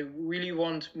this. I really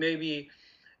want, maybe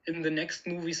in the next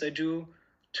movies I do,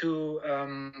 to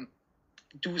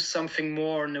do something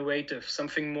more narrative,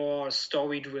 something more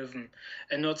story-driven,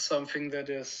 and not something that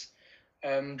is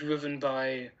driven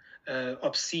by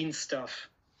obscene stuff.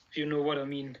 You know what I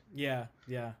mean? Yeah.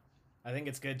 I think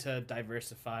it's good to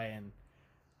diversify and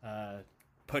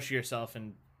push yourself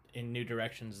in new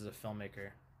directions as a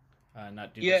filmmaker.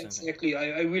 not do Yeah, the same thing. exactly.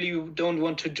 I really don't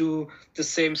want to do the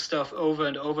same stuff over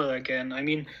and over again. I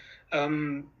mean,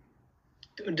 um,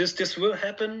 this will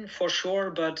happen for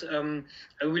sure, but I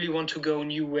really want to go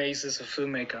new ways as a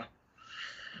filmmaker.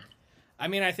 I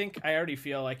mean, I think I already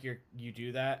feel like you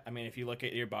do that. I mean, if you look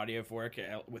at your body of work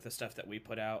with the stuff that we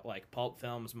put out, like Pulp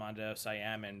Films, Mondo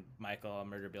Siam, and Michael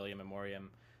Murderabilia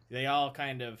Memoriam, they all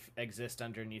kind of exist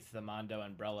underneath the Mondo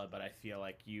umbrella. But I feel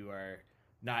like you are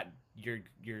not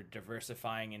you're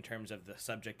diversifying in terms of the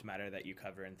subject matter that you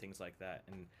cover and things like that.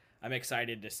 And I'm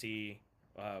excited to see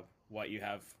what you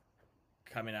have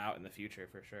coming out in the future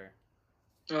for sure.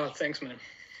 Oh, thanks, man.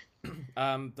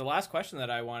 The last question that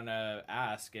I want to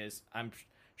ask is I'm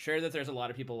sure that there's a lot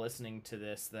of people listening to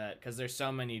this that because there's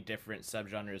so many different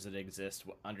subgenres that exist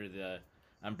under the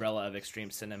umbrella of extreme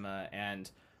cinema,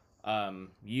 and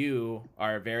you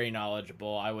are very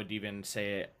knowledgeable. I would even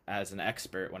say as an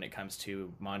expert when it comes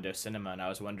to Mondo cinema, and I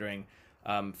was wondering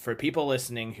for people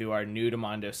listening who are new to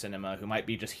Mondo cinema, who might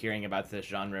be just hearing about this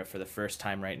genre for the first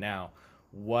time right now,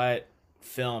 what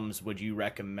films would you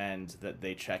recommend that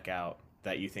they check out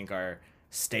that you think are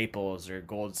staples or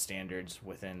gold standards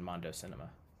within Mondo cinema?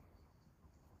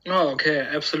 Oh, okay,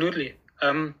 absolutely.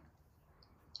 I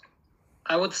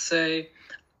would say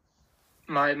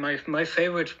my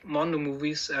favorite Mondo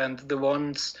movies and the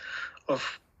ones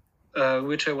of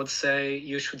which I would say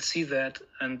you should see that,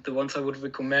 and the ones I would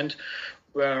recommend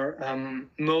were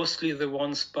mostly the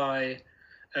ones by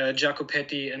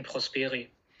Jacopetti and Prosperi,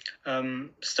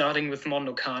 starting with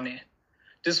Mondo Cane.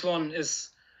 This one is,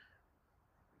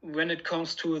 when it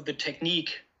comes to the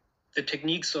techniques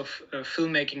of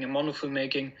filmmaking and mono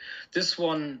filmmaking, this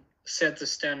one set the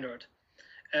standard.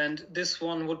 And this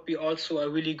one would be also a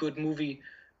really good movie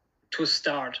to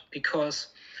start, because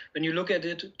when you look at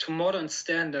it to modern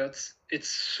standards, it's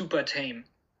super tame.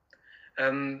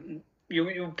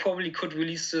 You probably could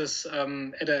release this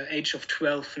at an age of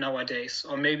 12 nowadays,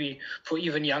 or maybe for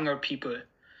even younger people.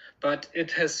 But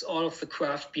it has all of the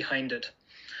craft behind it.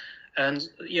 And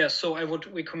yeah, so I would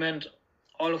recommend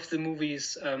all of the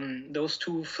movies those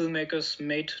two filmmakers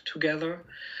made together.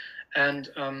 And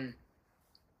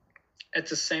at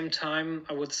the same time,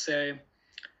 I would say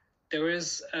there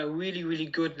is a really, really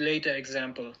good later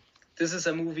example. This is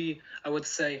a movie I would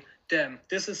say, damn,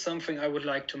 this is something I would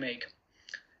like to make.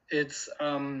 It's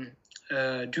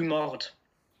Du Mort.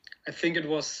 I think it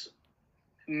was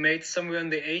made somewhere in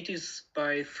the 80s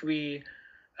by three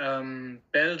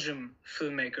Belgium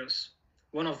filmmakers.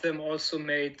 One of them also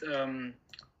made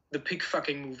the pig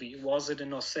fucking movie, Was It in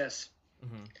Ossès?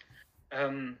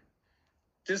 Mm-hmm.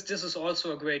 This is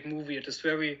also a great movie. It's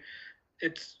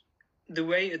the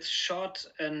way it's shot,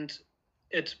 and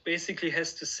it basically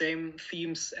has the same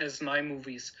themes as my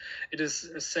movies. It is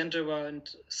centered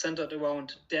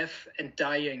around death and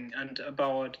dying, and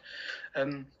about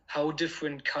how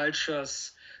different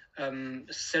cultures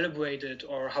celebrate it,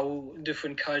 or how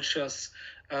different cultures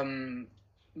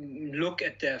look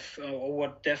at death, or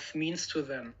what death means to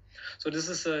them. So this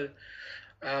is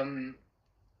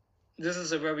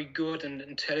a very good and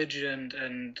intelligent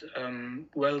and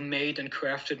well-made and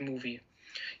crafted movie.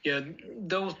 Yeah,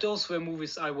 those were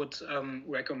movies I would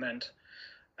recommend.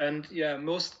 And yeah,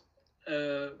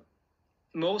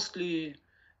 mostly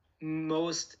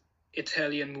most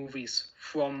Italian movies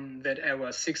from that era,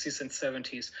 60s and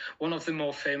 70s. One of the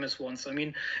more famous ones. I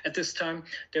mean, at this time,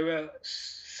 there were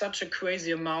such a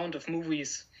crazy amount of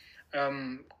movies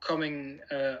coming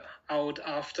out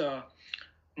after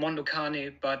Mondo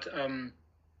Cane, but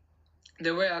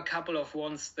there were a couple of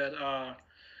ones that are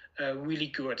really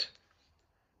good.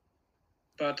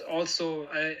 But also,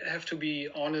 I have to be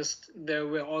honest, there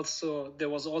was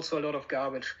also a lot of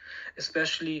garbage,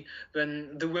 especially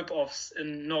when the rip-offs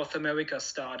in North America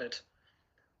started.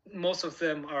 Most of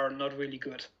them are not really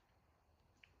good.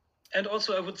 And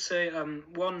also, I would say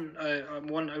one I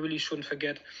really shouldn't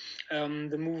forget,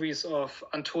 the movies of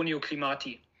Antonio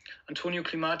Climati. Antonio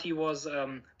Climati was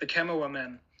the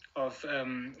cameraman of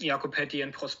Jacopetti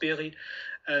and Prosperi,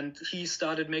 and he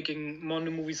started making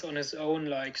Mondo movies on his own,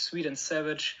 like Sweet and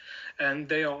Savage, and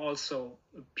they are also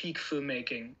peak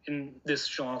filmmaking in this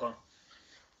genre.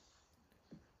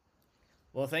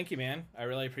 Well, thank you, man. I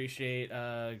really appreciate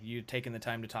you taking the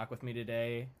time to talk with me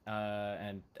today,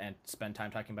 and spend time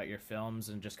talking about your films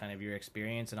and just kind of your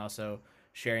experience, and also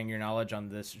sharing your knowledge on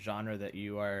this genre that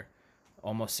you are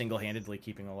almost single-handedly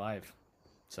keeping alive.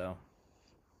 So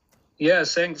yeah,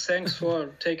 thanks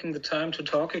for taking the time to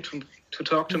talk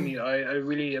to me. I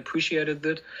really appreciated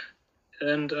it,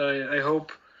 and I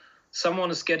hope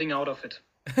someone is getting out of it.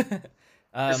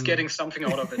 is getting something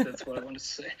out of it. That's what I wanted to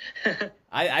say.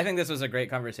 I think this was a great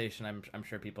conversation. I'm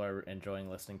sure people are enjoying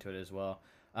listening to it as well.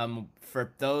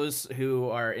 For those who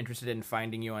are interested in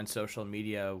finding you on social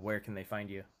media, where can they find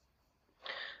you?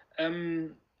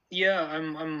 Yeah,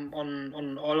 I'm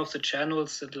on all of the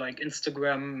channels like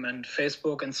Instagram and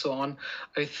Facebook and so on.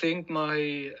 I think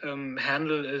my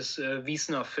handle is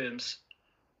Wiesner Films.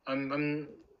 I'm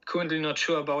currently not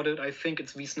sure about it. I think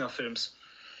it's Wiesner Films.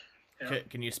 Yeah.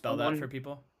 Can you spell that for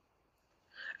people?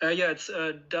 Yeah, it's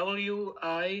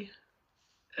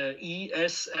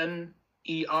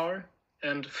WIESNER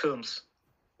and Films,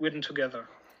 written together.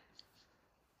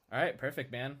 All right,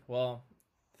 perfect, man. Well,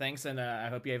 thanks, and I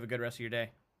hope you have a good rest of your day.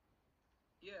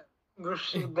 Yeah,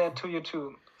 wish that to you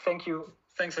too. Thank you.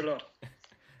 Thanks a lot.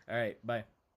 All right, bye.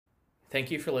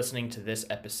 Thank you for listening to this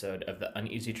episode of the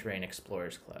Uneasy Terrain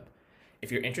Explorers Club.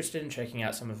 If you're interested in checking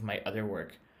out some of my other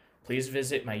work, please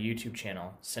visit my YouTube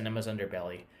channel, Cinema's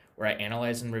Underbelly, where I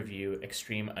analyze and review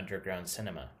extreme underground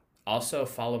cinema. Also,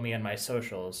 follow me on my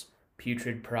socials,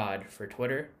 Putrid Prod for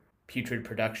Twitter, Putrid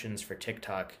Productions for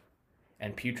TikTok,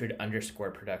 and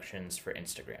Putrid_Productions for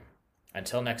Instagram.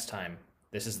 Until next time,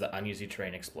 this is the Uneasy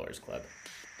Terrain Explorers Club.